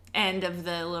the end of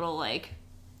the little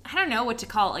I don't know what to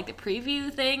call it, the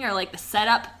preview thing or the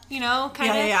setup, kind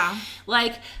of. Yeah.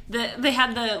 They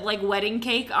had the wedding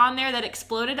cake on there that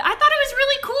exploded. I thought it was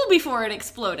really cool before it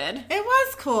exploded. It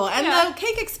was cool, and the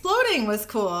cake exploding was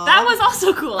cool. That was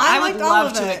also cool. I would liked all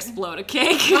love of to it. explode a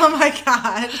cake. Oh my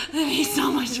god, That'd be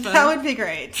so much fun. that would be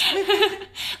great.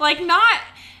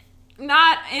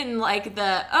 Not in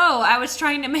I was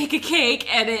trying to make a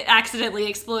cake and it accidentally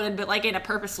exploded, but in a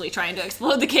purposely trying to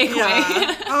explode the cake way.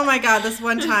 Oh my god, this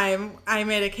one time I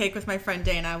made a cake with my friend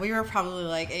Dana. We were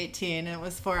probably 18, and it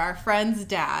was for our friend's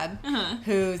dad,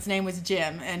 whose name was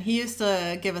Jim, and he used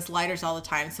to give us lighters all the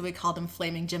time, so we called him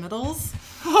Flaming Jimmidals.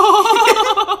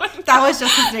 That was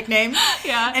just his nickname.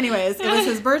 Yeah. Anyways, it was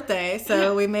his birthday,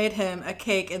 so we made him a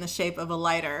cake in the shape of a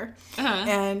lighter.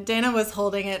 And Dana was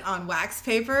holding it on wax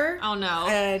paper. Oh no.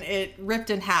 And it ripped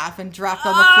in half and dropped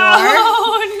on the floor.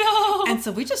 Oh no. And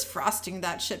so we just frosting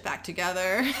that shit back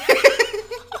together.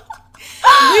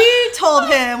 We told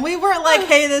him, we weren't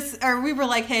hey,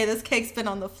 this cake's been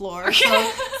on the floor.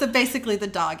 So basically the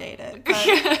dog ate it. But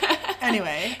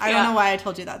anyway, I don't know why I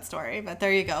told you that story, but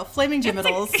there you go. Flaming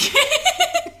Jimmidals.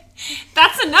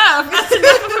 That's enough. That's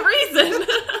enough of a reason.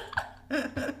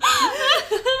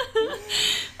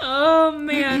 Oh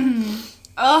man.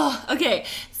 Oh, okay.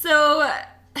 So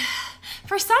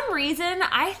for some reason,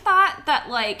 I thought that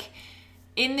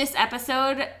in this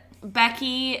episode,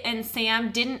 Becky and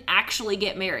Sam didn't actually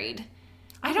get married.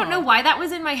 I don't know why that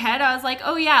was in my head. I was like,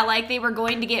 oh yeah, like they were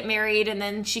going to get married and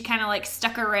then she kind of like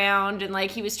stuck around and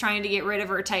like he was trying to get rid of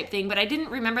her type thing. But I didn't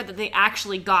remember that they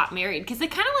actually got married because they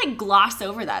kind of like gloss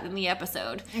over that in the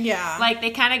episode. Yeah. Like they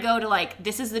kind of go to like,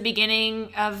 this is the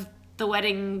beginning of the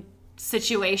wedding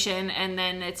situation. And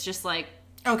then it's just like,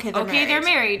 okay, they're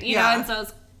married, you know? Yeah. And so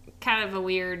it's kind of a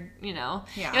weird, you know,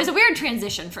 Yeah. it was a weird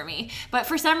transition for me. But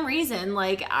for some reason,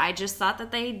 like I just thought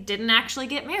that they didn't actually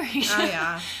get married. Oh,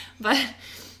 yeah. But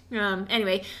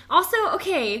anyway, also,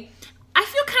 okay, I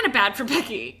feel kind of bad for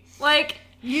Becky. Like,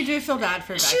 You do feel bad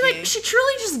for Becky. she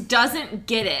truly just doesn't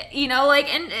get it, you know, like,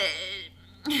 and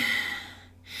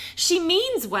she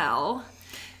means well,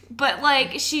 but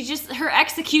like she just, her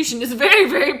execution is very,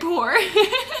 very poor.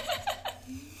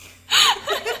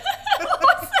 What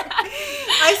was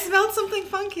that? I smelled something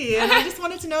funky, and I just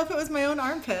wanted to know if it was my own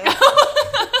armpit.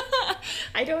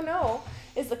 I don't know.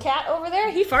 Is the cat over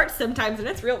there? He farts sometimes, and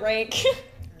it's real rank.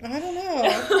 I don't know.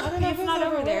 I don't know if He's it's not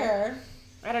over over there.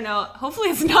 I don't know. Hopefully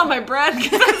it's not my breath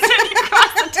because I'm sitting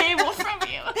across the table from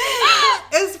you.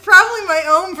 It's probably my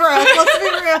own breath. Let's be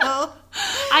real.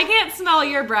 I can't smell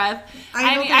your breath.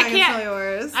 I don't think I can smell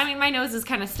yours. I mean, my nose is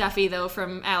kind of stuffy though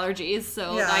from allergies,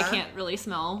 so Yeah. I can't really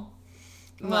smell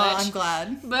much. Well, I'm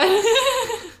glad. But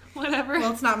whatever.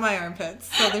 Well, it's not my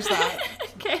armpits, so there's that.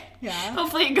 Okay. Yeah.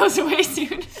 Hopefully it goes away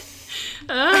soon.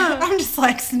 I'm just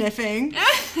like sniffing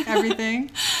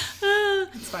everything.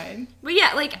 It's fine. But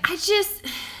yeah, like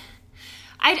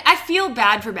I feel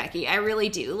bad for Becky. I really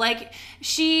do. Like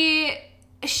she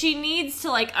needs to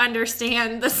like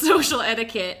understand the social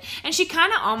etiquette, and she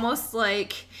kind of almost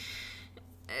like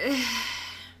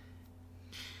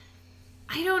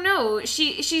I don't know.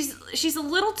 She's a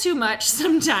little too much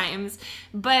sometimes,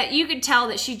 but you could tell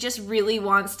that she just really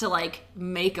wants to like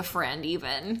make a friend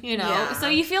even, you know? Yeah. So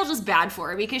you feel just bad for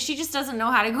her because she just doesn't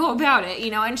know how to go about it,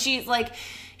 you know? And she's like,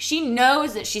 she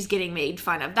knows that she's getting made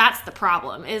fun of. That's the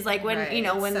problem. Is like when, Right, you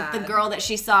know, when sad. the girl that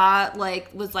she saw like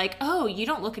was like, "Oh, you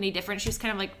don't look any different." She was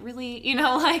kind of like, "Really?" You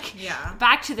know, like Yeah.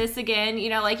 back to this again, you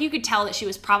know, like you could tell that she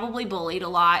was probably bullied a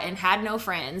lot and had no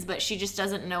friends, but she just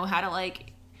doesn't know how to like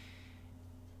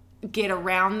get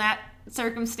around that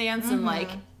circumstance and like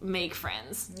make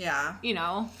friends, Yeah. you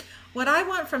know? What I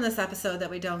want from this episode that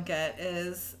we don't get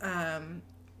is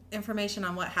information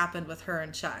on what happened with her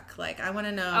and Chuck. Like, I want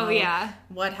to know Oh, yeah.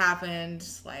 what happened,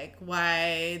 like,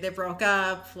 why they broke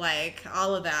up, like,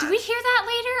 all of that. Do we hear that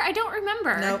later? I don't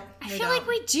remember. Nope, I we feel like don't.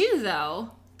 we do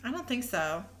though. I don't think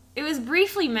so. It was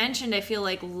briefly mentioned, I feel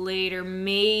like later,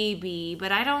 maybe,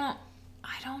 but I don't know.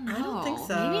 I don't think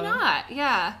so. Maybe not.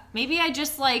 Yeah. Maybe I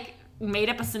just like made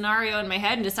up a scenario in my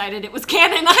head and decided it was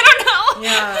canon. I don't know.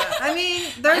 Yeah. I mean,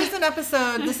 there's an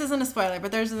episode, this isn't a spoiler,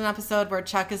 but there's an episode where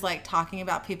Chuck is, like, talking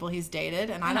about people he's dated,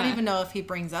 and I don't even know if he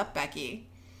brings up Becky.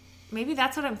 Maybe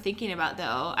that's what I'm thinking about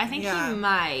though. I think Yeah. he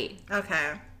might,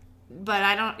 Okay. but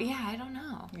I don't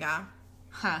know. Yeah.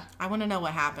 Huh. I want to know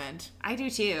what happened. I do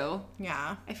too.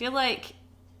 Yeah. I feel like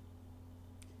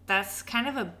that's kind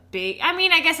of a big, I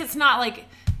mean, I guess it's not like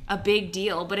a big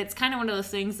deal, but it's kind of one of those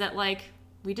things that like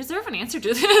we deserve an answer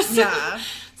to this. Yeah.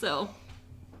 So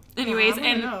anyways, Yeah, I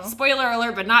and wanna know. spoiler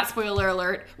alert, but not spoiler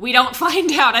alert, we don't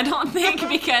find out, I don't think,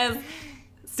 because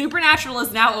Supernatural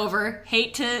is now over.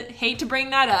 Hate to bring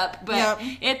that up, but Yep.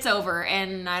 it's over,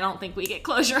 and I don't think we get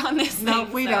closure on this No,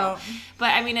 thing. we so. don't.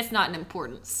 But I mean, it's not an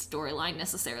important storyline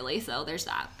necessarily, so there's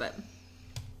that. But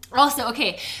also,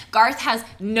 okay, Garth has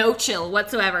no chill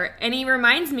whatsoever, and he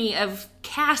reminds me of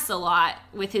Cass a lot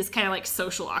with his kind of like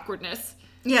social awkwardness.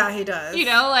 Yeah, he does. You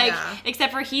know, like, Yeah.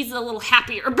 except for he's a little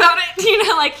happier about it. You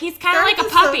know, like, he's kind of Garth like a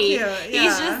is so puppy. cute, He's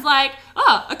yeah. just like,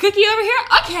 oh, a cookie over here?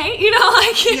 Okay. You know,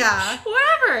 like, Yeah.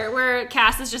 whatever. Where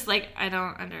Cass is just like, I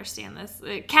don't understand this.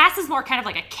 Cass is more kind of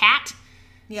like a cat,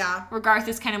 Yeah. where Garth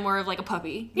is kind of more of like a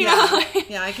puppy. You Yeah. know?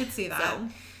 Yeah, I could see that. So,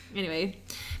 anyway.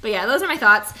 But yeah, those are my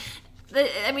thoughts.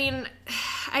 I mean,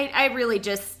 I really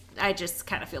just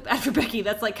kind of feel bad for Becky.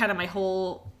 That's like kind of my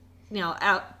whole, you know,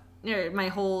 my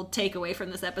whole takeaway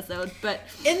from this episode. But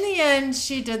In the end,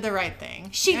 she did the right thing.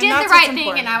 she And did the that's right what's thing,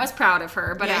 and I important. was proud of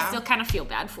her. But I Yeah. still kind of feel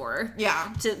bad for her.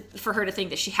 Yeah. For her to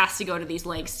think that she has to go to these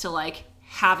lengths to like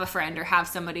have a friend or have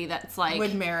somebody that's like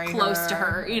Would marry close to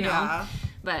her. her, you know. Yeah.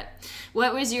 But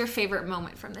what was your favorite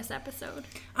moment from this episode?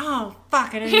 Oh,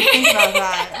 fuck. I didn't even think about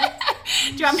that.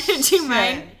 Do you want me to do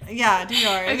mine? Shit. Yeah, do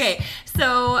yours. Okay,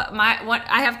 so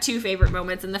I have two favorite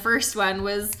moments, and the first one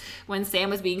was when Sam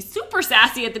was being super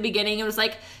sassy at the beginning. It was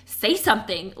like, say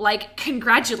something, like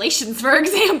congratulations, for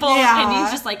example, Yeah. and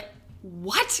he's just like,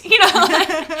 what? You know, like,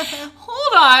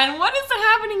 hold on, what is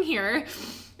happening here?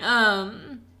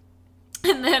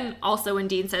 And then also when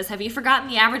Dean says, have you forgotten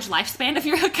the average lifespan of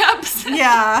your hookups?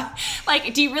 Yeah.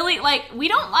 Like, do you really, like, we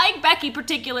don't like Becky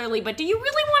particularly, but do you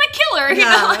really want to kill her? You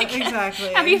Yeah, know, like,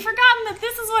 exactly. have you forgotten that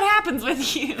this is what happens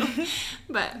with you?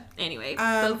 But anyway.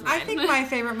 those I men. think my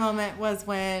favorite moment was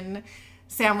when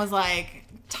Sam was like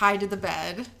tied to the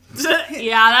bed.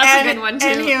 Yeah, that's a good one too.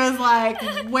 And he was like,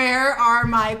 where are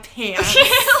my pants?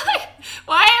 Like,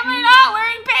 why am I not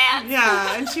wearing pants?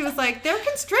 Yeah, and she was like, they're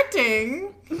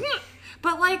constricting.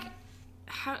 But, like,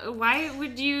 why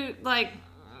would you, like,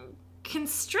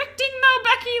 constricting, though,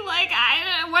 Becky? Like,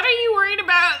 what are you worried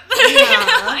about?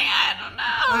 Yeah. Like, I don't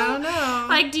know. I don't know.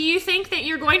 Like, do you think that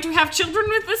you're going to have children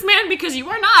with this man? Because you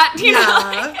are not, you know?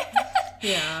 Like,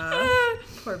 Yeah.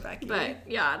 Poor Becky. but,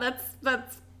 yeah, that's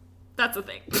a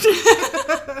thing. So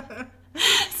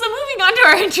moving on to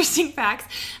our interesting facts.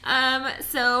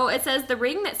 So it says the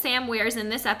ring that Sam wears in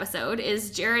this episode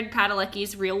is Jared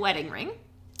Padalecki's real wedding ring.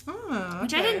 Oh,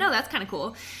 Which I didn't know. That's kind of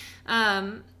cool.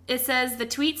 It says the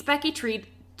tweets Becky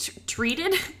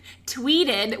tweeted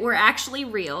were actually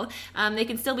real. They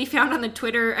can still be found on the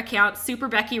Twitter account Super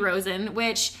Becky Rosen,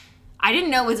 which I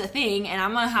didn't know was a thing, and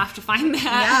I'm gonna have to find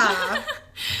that.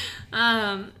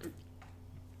 Yeah.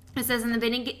 It says in the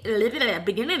beginning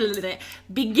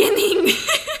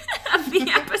of the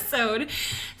episode,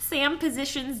 Sam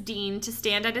positions Dean to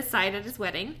stand at his side at his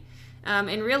wedding.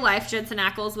 In real life, Jensen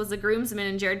Ackles was the groomsman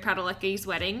in Jared Padalecki's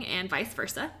wedding, and vice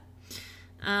versa.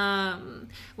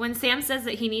 When Sam says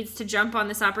that he needs to jump on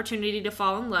this opportunity to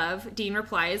fall in love, Dean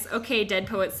replies, "Okay, Dead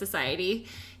Poets Society."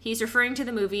 He's referring to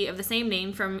the movie of the same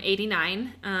name from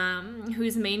 '89,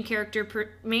 whose main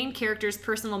character's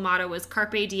personal motto was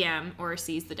 "Carpe Diem" or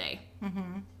 "Seize the Day."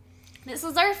 Mm-hmm. This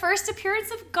was our first appearance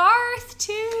of Garth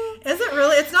too. Is it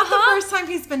really? It's not the first time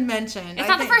he's been mentioned. It's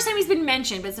not the first time he's been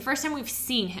mentioned, but it's the first time we've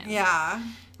seen him. Yeah.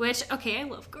 Which, okay, I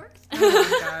love Garth. I love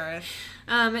Garth.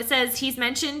 It says he's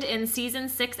mentioned in season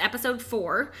 6, episode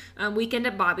 4, Weekend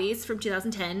at Bobby's from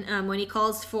 2010, when he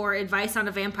calls for advice on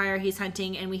a vampire he's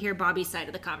hunting, and we hear Bobby's side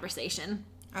of the conversation.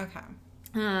 Okay.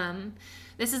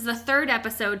 This is the third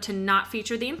episode to not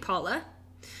feature the Impala.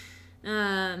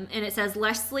 And it says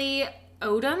Leslie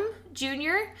Odom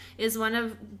Jr. is one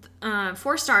of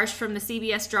 4 stars from the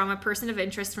CBS drama Person of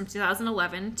Interest from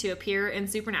 2011 to appear in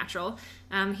Supernatural.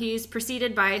 He's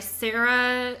preceded by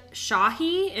Sarah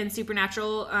Shahi in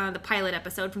Supernatural, the pilot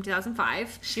episode from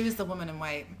 2005. She was the woman in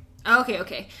white.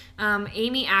 Okay.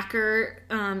 Amy Acker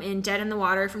in Dead in the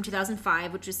Water from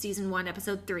 2005, which was season 1,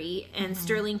 episode 3, and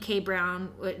Sterling K. Brown,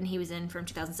 and he was in from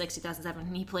 2006, 2007,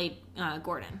 and he played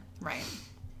Gordon. Right.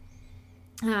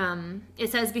 It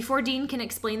says, before Dean can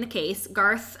explain the case,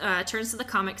 Garth turns to the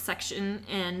comics section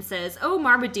and says, "Oh,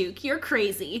 Marmaduke, you're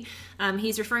crazy."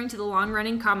 He's referring to the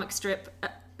long-running comic strip...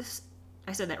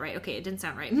 I said that right. Okay, it didn't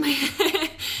sound right in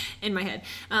my head.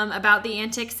 About the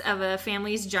antics of a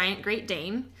family's giant Great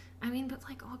Dane. I mean, but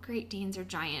like all Great Danes are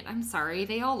giant. I'm sorry,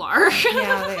 they all are.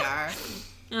 Yeah,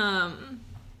 they are.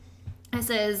 It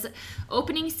says,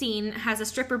 opening scene has a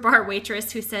stripper bar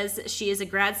waitress who says she is a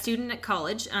grad student at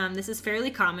college. This is fairly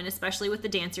common, especially with the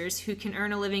dancers who can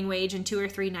earn a living wage in 2 or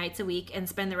 3 nights a week and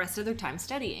spend the rest of their time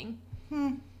studying.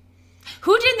 Who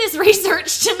did this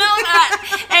research to know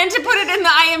that and to put it in the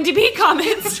IMDb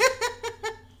comments?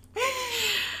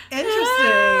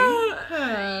 Interesting.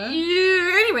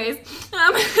 Anyways,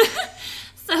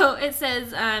 so it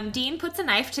says, Dean puts a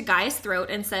knife to Guy's throat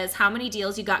and says, "How many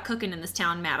deals you got cooking in this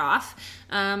town, Madoff?"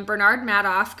 Bernard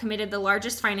Madoff committed the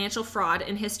largest financial fraud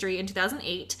in history in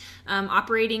 2008,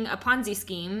 operating a Ponzi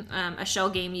scheme, a shell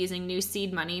game using new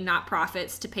seed money, not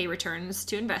profits, to pay returns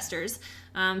to investors,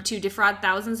 to defraud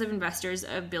thousands of investors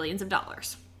of billions of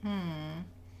dollars.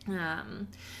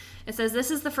 It says, this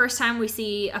is the first time we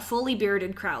see a fully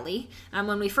bearded Crowley.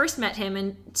 When we first met him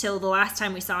until the last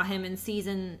time we saw him in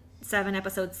season 7,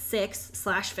 episode 6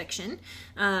 /fiction.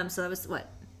 So that was,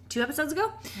 2 episodes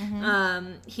ago?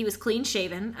 He was clean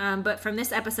shaven. But from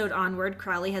this episode onward,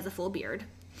 Crowley has a full beard.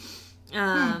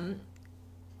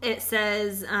 It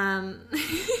says,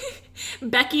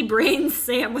 Becky brains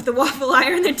Sam with the waffle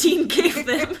iron that Dean gave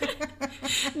them.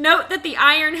 Note that the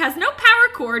iron has no power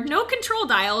cord, no control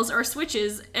dials or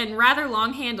switches, and rather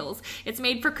long handles. It's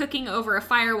made for cooking over a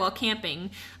fire while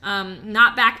camping.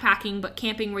 Not backpacking, but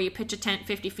camping where you pitch a tent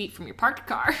 50 feet from your parked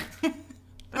car.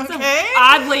 That's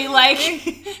oddly,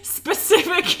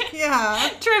 specific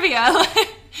trivia.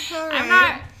 I'm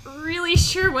not really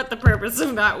sure what the purpose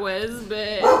of that was,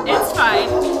 but it's fine.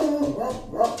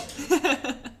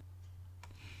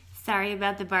 Sorry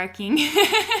about the barking.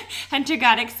 Hunter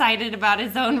got excited about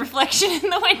his own reflection in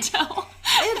the window.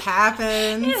 It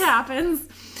happens. It happens.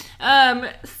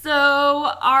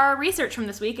 So our research from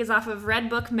this week is off of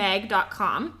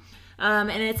redbookmag.com,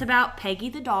 and it's about Peggy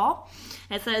the doll.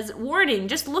 It says, warning,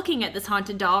 just looking at this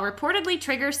haunted doll reportedly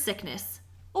triggers sickness.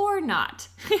 Or not.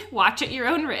 Watch at your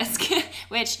own risk.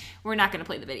 Which, we're not going to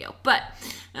play the video. But,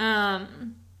 so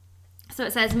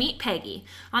it says, meet Peggy.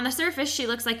 On the surface, she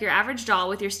looks like your average doll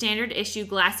with your standard issue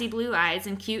glassy blue eyes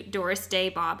and cute Doris Day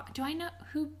bob. Do I know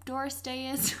who Doris Day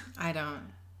is? I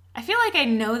don't. I feel like I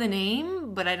know the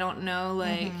name, but I don't know,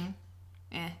 like,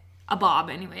 a bob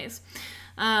anyways.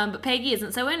 But Peggy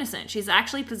isn't so innocent. She's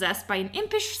actually possessed by an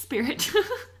impish spirit.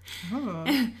 Oh.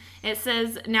 It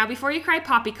says, now before you cry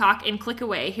poppycock and click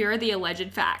away, here are the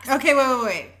alleged facts. Okay,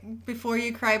 wait. Before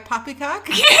you cry poppycock?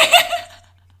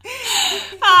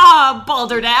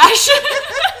 Balderdash.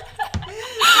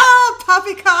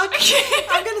 Poppycock.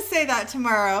 I'm going to say that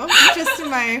tomorrow, just in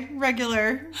my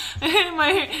regular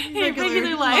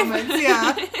regular life. Moments,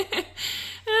 yeah.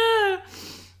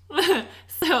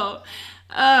 So,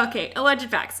 okay, alleged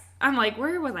facts. I'm like,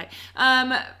 where was I?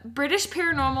 British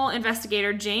paranormal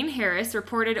investigator Jane Harris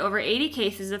reported over 80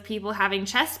 cases of people having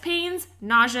chest pains,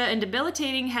 nausea, and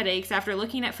debilitating headaches after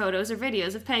looking at photos or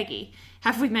videos of Peggy.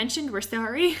 Have we mentioned we're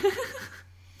sorry?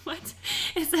 What?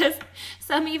 It says,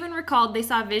 some even recalled they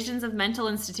saw visions of mental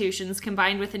institutions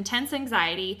combined with intense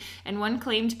anxiety, and one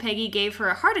claimed Peggy gave her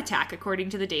a heart attack, according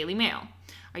to the Daily Mail.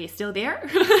 Are you still there?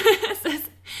 It says,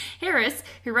 Harris,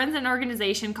 who runs an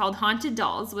organization called Haunted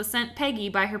Dolls, was sent Peggy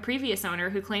by her previous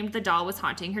owner, who claimed the doll was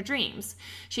haunting her dreams.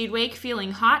 She'd wake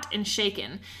feeling hot and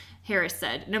shaken, Harris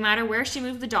said. No matter where she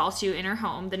moved the doll to in her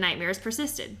home, the nightmares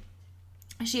persisted.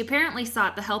 She apparently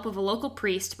sought the help of a local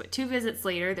priest, but 2 visits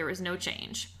later, there was no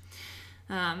change.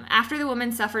 After the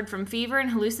woman suffered from fever and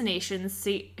hallucinations,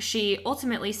 she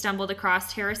ultimately stumbled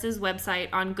across Harris's website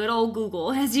on good old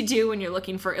Google, as you do when you're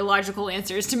looking for illogical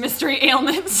answers to mystery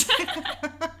ailments.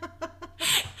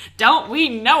 Don't we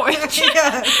know it?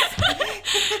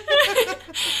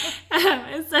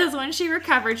 It says when she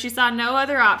recovered, she saw no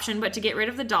other option but to get rid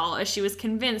of the doll, as she was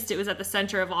convinced it was at the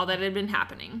center of all that had been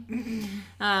happening.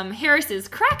 Harris's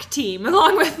crack team,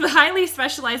 along with the highly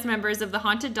specialized members of the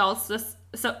Haunted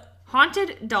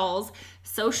Dolls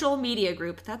social media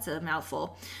group, that's a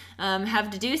mouthful, have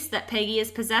deduced that Peggy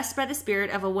is possessed by the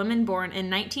spirit of a woman born in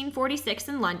 1946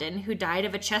 in London who died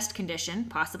of a chest condition,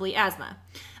 possibly asthma.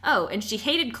 Oh, and she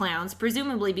hated clowns,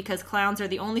 presumably because clowns are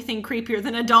the only thing creepier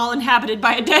than a doll inhabited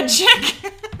by a dead chick.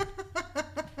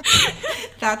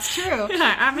 That's true.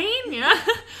 I mean,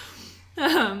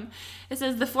 yeah. It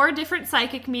says the 4 different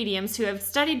psychic mediums who have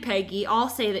studied Peggy all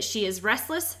say that she is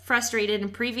restless, frustrated,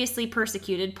 and previously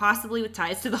persecuted, possibly with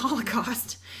ties to the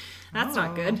Holocaust. That's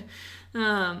not good.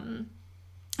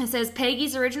 It says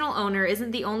Peggy's original owner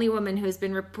isn't the only woman who has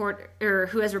been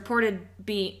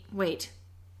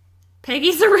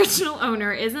Peggy's original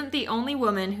owner isn't the only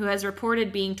woman who has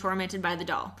reported being tormented by the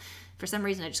doll. For some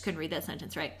reason, I just couldn't read that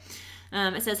sentence right.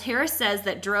 It says, Harris says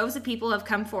that droves of people have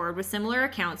come forward with similar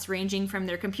accounts, ranging from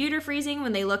their computer freezing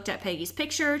when they looked at Peggy's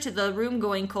picture to the room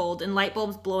going cold and light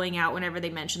bulbs blowing out whenever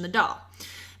they mention the doll.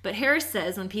 But Harris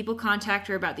says when people contact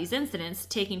her about these incidents,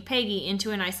 taking Peggy into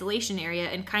an isolation area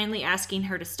and kindly asking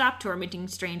her to stop tormenting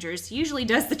strangers usually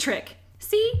does the trick.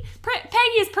 See?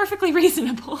 Peggy is perfectly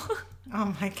reasonable.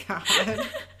 Oh my God.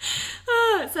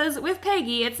 It says, with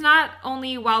Peggy, it's not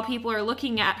only while people are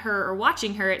looking at her or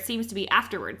watching her, it seems to be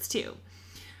afterwards too.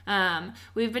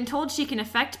 We've been told she can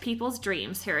affect people's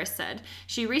dreams, Harris said.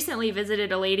 She recently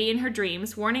visited a lady in her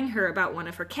dreams, warning her about one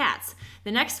of her cats.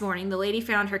 The next morning, the lady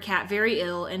found her cat very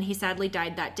ill, and he sadly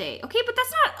died that day. Okay, but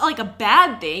that's not, like, a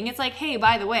bad thing. It's like, hey,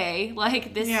 by the way,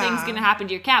 like, this thing's gonna happen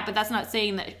to your cat, but that's not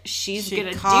saying that she's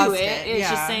gonna do it. It's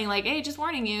just saying, like, hey, just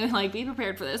warning you, like, be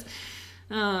prepared for this.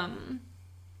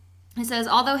 It says,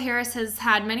 although Harris has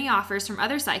had many offers from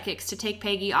other psychics to take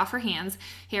Peggy off her hands,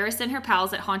 Harris and her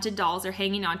pals at Haunted Dolls are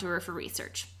hanging on to her for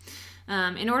research.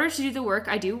 In order to do the work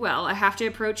I do well, I have to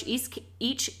approach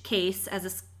each case as a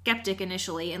skeptic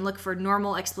initially and look for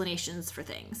normal explanations for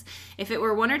things. If it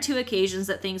were 1 or 2 occasions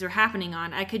that things were happening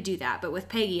on, I could do that, but with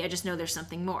Peggy, I just know there's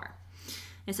something more.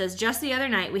 It says, just the other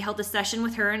night, we held a session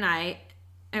with her, and I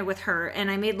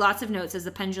made lots of notes as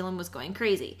the pendulum was going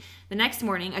crazy. The next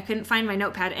morning, I couldn't find my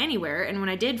notepad anywhere, and when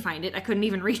I did find it, I couldn't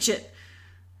even reach it.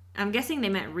 I'm guessing they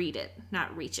meant read it,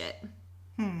 not reach it.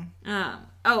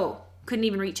 Couldn't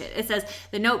even reach it. It says,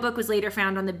 the notebook was later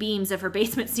found on the beams of her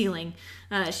basement ceiling.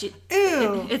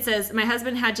 It says, my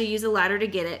husband had to use a ladder to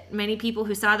get it. Many people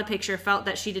who saw the picture felt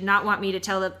that she did not want me to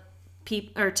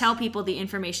tell people the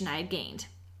information I had gained.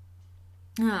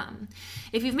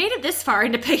 If you've made it this far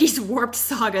into Peggy's warped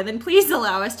saga, then please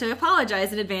allow us to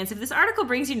apologize in advance if this article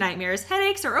brings you nightmares,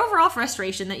 headaches, or overall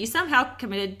frustration that you somehow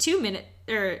committed 2 minutes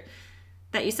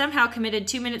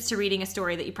to reading a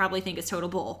story that you probably think is total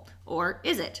bull. Or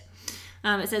is it?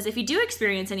 It says, if you do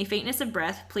experience any faintness of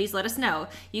breath, please let us know.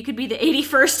 You could be the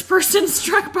 81st person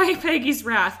struck by Peggy's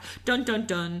wrath. Dun dun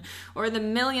dun. Or the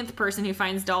millionth person who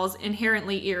finds dolls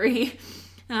inherently eerie.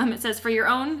 It says, for your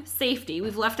own safety,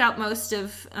 we've left out the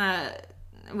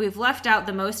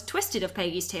most twisted of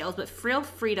Peggy's tales, but feel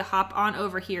free to hop on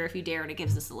over here if you dare, and it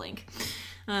gives us a link.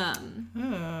 I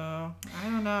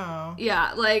don't know.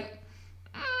 Yeah, like,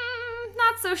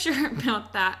 not so sure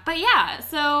about that. But yeah,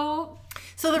 So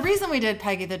the reason we did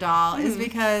Peggy the Doll is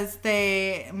because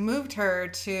they moved her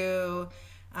to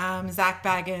Zach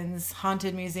Baggins'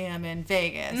 Haunted Museum in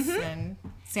Vegas, and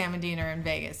Sam and Dean are in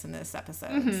Vegas in this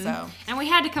episode. So, and we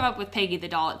had to come up with Peggy the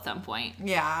Doll at some point.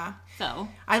 Yeah. So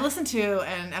I listened to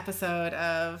an episode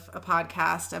of a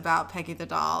podcast about Peggy the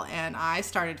Doll, and I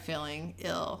started feeling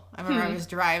ill. I remember I was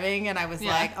driving, and I was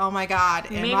like, "Oh my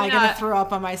God, am I going to throw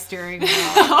up on my steering wheel?"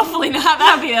 Hopefully not.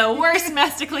 That would be the worst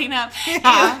mess to clean up.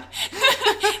 Yeah.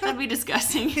 That'd be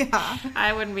disgusting. Yeah.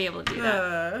 I wouldn't be able to do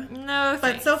that. No, thanks.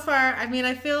 But so far, I mean,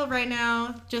 I feel right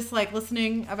now, just like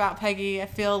listening about Peggy, I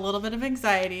feel a little bit of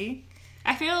anxiety.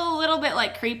 I feel a little bit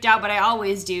like creeped out, but I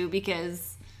always do because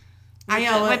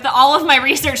with with all of my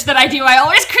research that I do, I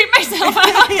always creep myself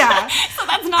out. Yeah. So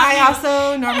that's not I new.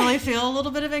 also normally feel a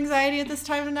little bit of anxiety at this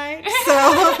time of night,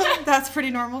 so that's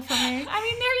pretty normal for me. I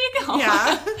mean, there you go.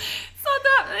 Yeah. So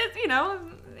that,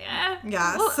 yeah.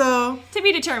 Yeah, Well, so... to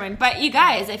be determined. But you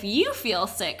guys, if you feel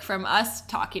sick from us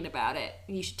talking about it,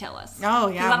 you should tell us. Oh,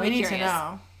 yeah, 'Cause I'll we be need curious. to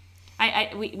know.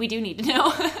 We do need to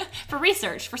know. For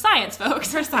research, for science,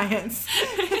 folks. For science.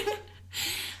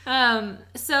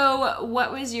 So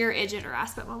what was your idjit or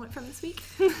aspet moment from this week?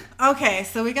 Okay,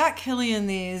 so we got Killian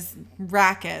these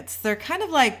rackets. They're kind of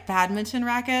like badminton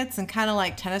rackets and kind of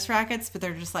like tennis rackets, but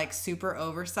they're just like super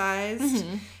oversized.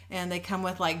 And they come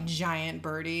with like giant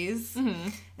birdies.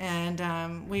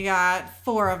 And we got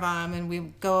 4 of them, and we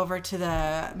go over to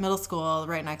the middle school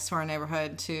right next to our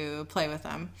neighborhood to play with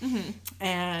them.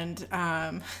 And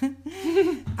I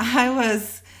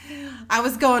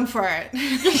was going for it.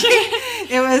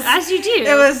 It was, as you do.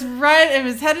 It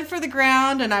was headed for the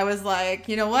ground, and I was like,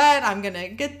 you know what? I'm gonna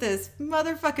get this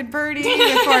motherfucking birdie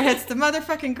before it hits the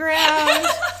motherfucking ground.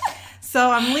 So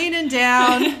I'm leaning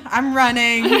down, I'm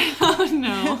running. Oh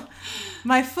no.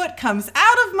 My foot comes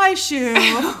out of my shoe.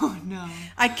 Oh no.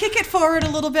 I kick it forward a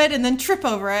little bit and then trip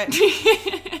over it.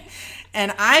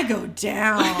 And I go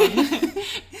down.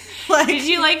 Did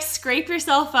you like scrape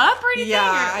yourself up or anything?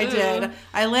 Yeah, I did.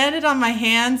 I landed on my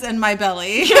hands and my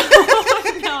belly.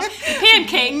 Oh no. You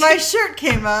pancaked. My shirt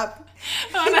came up.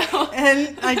 Oh no.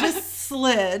 And I just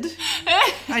slid.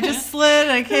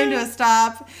 And I came to a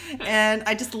stop, and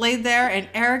I just laid there, and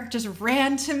Eric just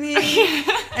ran to me,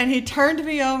 and he turned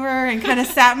me over and kind of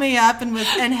sat me up and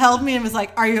held me and was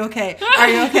like, "Are you okay? Are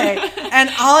you okay?" And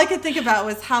all I could think about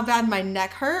was how bad my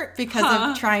neck hurt because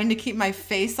of trying to keep my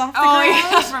face off the ground.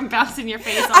 Yeah, from bouncing your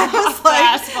face off I was the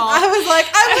asphalt. I will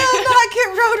not get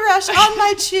road rash on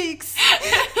my cheeks.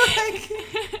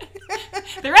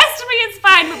 The rest of me is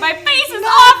fine, but my face is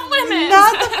off limits.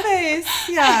 Not the face.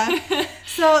 Yeah.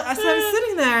 So I'm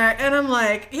sitting there, and I'm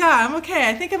like, yeah, I'm okay.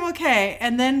 I think I'm okay.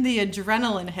 And then the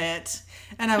adrenaline hit,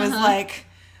 and I was like,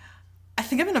 I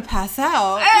think I'm going to pass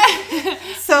out.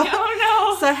 So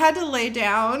I had to lay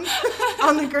down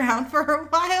on the ground for a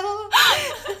while.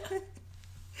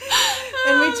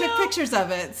 And we took pictures of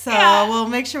it, so we'll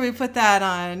make sure we put that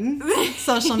on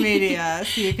social media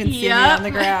so you can see me on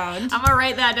the ground. I'm gonna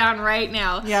write that down right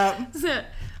now. Yep.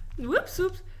 Whoops.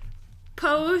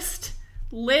 Post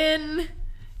Lynn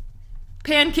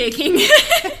pancaking.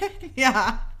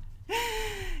 Yeah.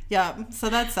 Yep. So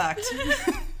that sucked.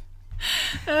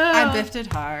 I biffed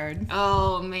it hard.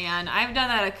 Oh man, I've done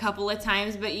that a couple of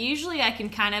times, but usually I can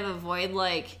kind of avoid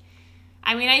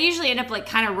I usually end up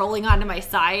kind of rolling onto my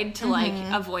side to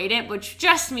avoid it, which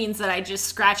just means that I just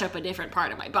scratch up a different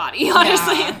part of my body.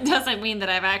 Honestly, it doesn't mean that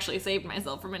I've actually saved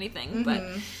myself from anything, but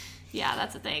yeah,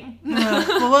 that's a thing.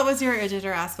 Well, what was your idjit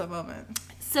or aspet moment?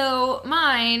 So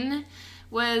mine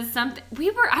was something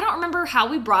I don't remember how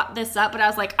we brought this up, but I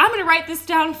was like, I'm going to write this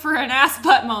down for an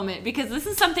ass-butt moment because this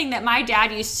is something that my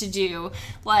dad used to do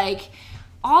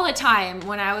all the time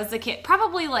when I was a kid,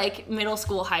 probably middle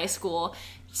school, high school.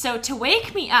 So to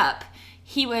wake me up,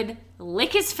 he would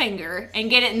lick his finger and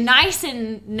get it nice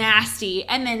and nasty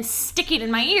and then stick it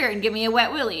in my ear and give me a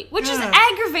wet willy, which is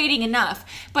aggravating enough.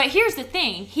 But here's the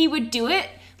thing. He would do it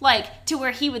like to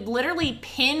where he would literally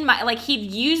pin my, like he'd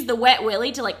use the wet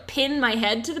willy to like pin my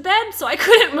head to the bed so I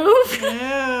couldn't move. Ew.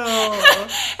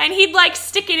 And he'd like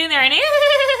stick it in there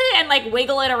and like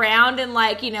wiggle it around and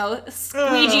like, you know,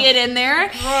 squeegee it in there.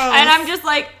 Gross. And I'm just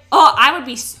like, oh, I would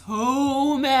be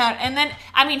so mad. And then,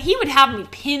 I mean, he would have me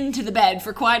pinned to the bed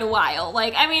for quite a while.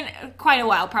 Like, I mean, quite a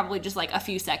while, probably just like a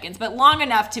few seconds, but long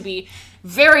enough to be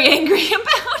very angry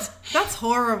about. That's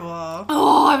horrible.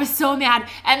 Oh, I was so mad.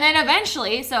 And then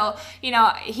eventually, so, you know,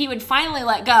 he would finally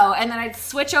let go. And then I'd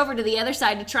switch over to the other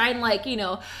side to try and like, you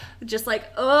know, just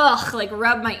like, like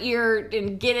rub my ear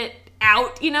and get it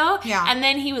out, you know? Yeah. And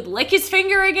then he would lick his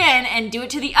finger again and do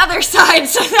it to the other side.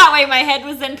 So that way my head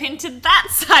was then pinned to that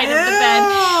side of the bed.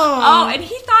 Oh, and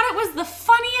he thought it was the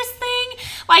funniest thing.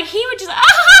 Like he would just,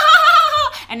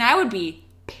 and I would be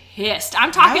pissed.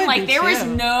 I'm talking like there was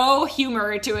no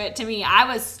humor to it to me. I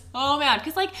was so mad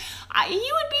because like you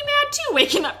would be mad too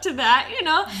waking up to that, you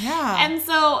know? Yeah. And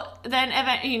so then,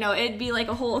 you know, it'd be like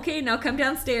a whole, okay, now come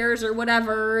downstairs or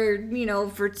whatever, or, you know,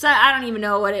 for, I don't even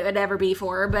know what it would ever be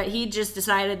for, but he just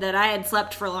decided that I had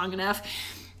slept for long enough.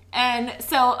 And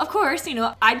so, of course, you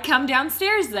know, I'd come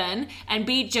downstairs then and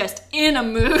be just in a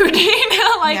mood, you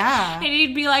know, like, and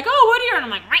he'd be like, oh, what are you? And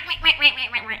I'm like,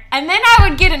 and then I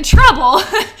would get in trouble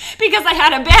because I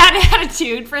had a bad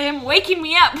attitude for him waking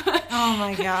me up. Oh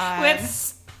my God.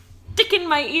 With sticking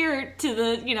my ear to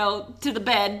the, you know, to the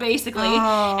bed, basically.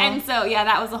 Oh. And so, yeah,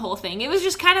 that was the whole thing. It was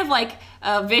just kind of like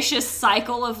a vicious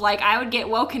cycle of like, I would get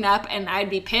woken up and I'd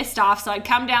be pissed off. So I'd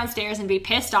come downstairs and be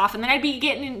pissed off. And then I'd be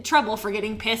getting in trouble for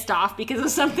getting pissed off because of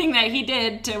something that he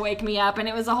did to wake me up. And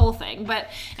it was a whole thing. But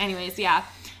anyways, yeah.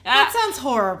 That sounds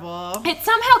horrible. It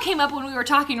somehow came up when we were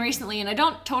talking recently, and I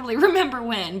don't totally remember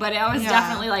when, but I was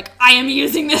definitely like, I am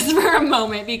using this for a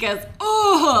moment because, like,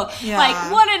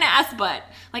 what an ass butt.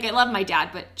 Like, I love my dad,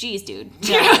 but geez, dude.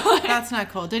 Yeah, that's not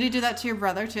cool. Did he do that to your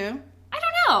brother, too? I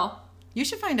don't know. You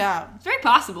should find out. It's very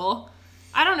possible.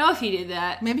 I don't know if he did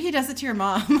that. Maybe he does it to your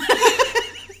mom.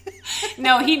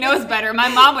 No, he knows better. My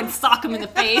mom would sock him in the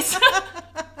face.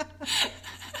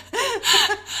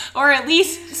 Or at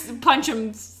least punch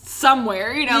him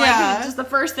somewhere, you know, like just the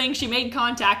first thing she made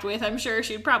contact with, I'm sure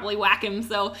she'd probably whack him.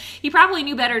 So he probably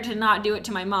knew better to not do it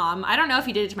to my mom. I don't know if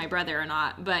he did it to my brother or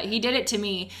not, but he did it to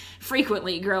me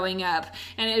frequently growing up.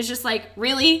 And it was just like,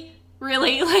 really?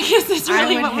 Like, is this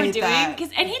really what we're doing?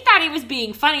 And he thought he was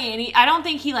being funny, and I don't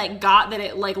think he like got that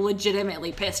it like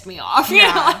legitimately pissed me off. You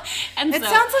know? And it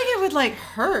sounds like it would like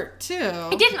hurt too.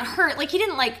 It didn't hurt. Like he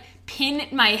didn't like pin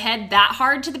my head that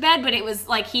hard to the bed, but it was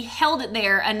like he held it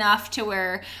there enough to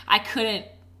where I couldn't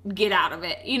get out of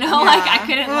it, you know, like I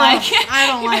couldn't I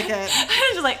don't like it. I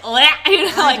was just like, you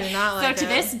know, I do not like so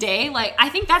to this day, like I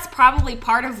think that's probably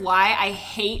part of why I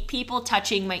hate people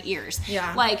touching my ears.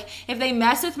 Yeah. Like if they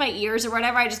mess with my ears or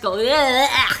whatever, I just go,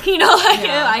 you know, like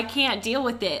I can't deal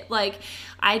with it. Like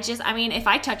I mean, if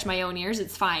I touch my own ears,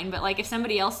 it's fine, but like if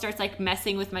somebody else starts like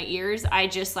messing with my ears, I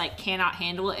just like cannot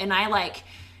handle it, and I like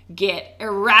get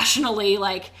irrationally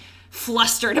like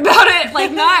flustered about it,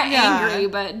 like not angry,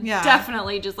 but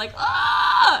definitely just like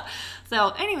So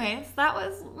anyways, that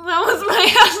was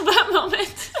my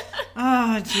moment.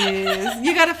 Oh jeez,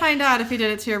 you got to find out if he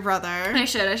did it to your brother. I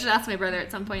should ask my brother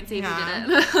at some point, see if he did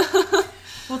it.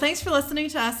 Well, thanks for listening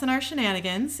to us and our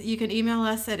shenanigans. You can email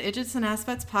us at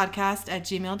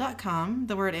idgetsandaspetspodcast@gmail.com.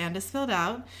 The word "and" is spelled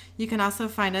out. You can also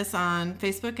find us on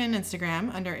Facebook and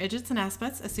Instagram under Idgets and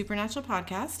Aspets, a supernatural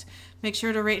podcast. Make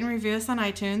sure to rate and review us on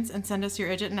iTunes and send us your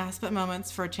Idget and Aspet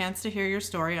moments for a chance to hear your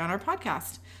story on our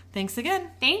podcast. Thanks again.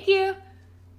 Thank you.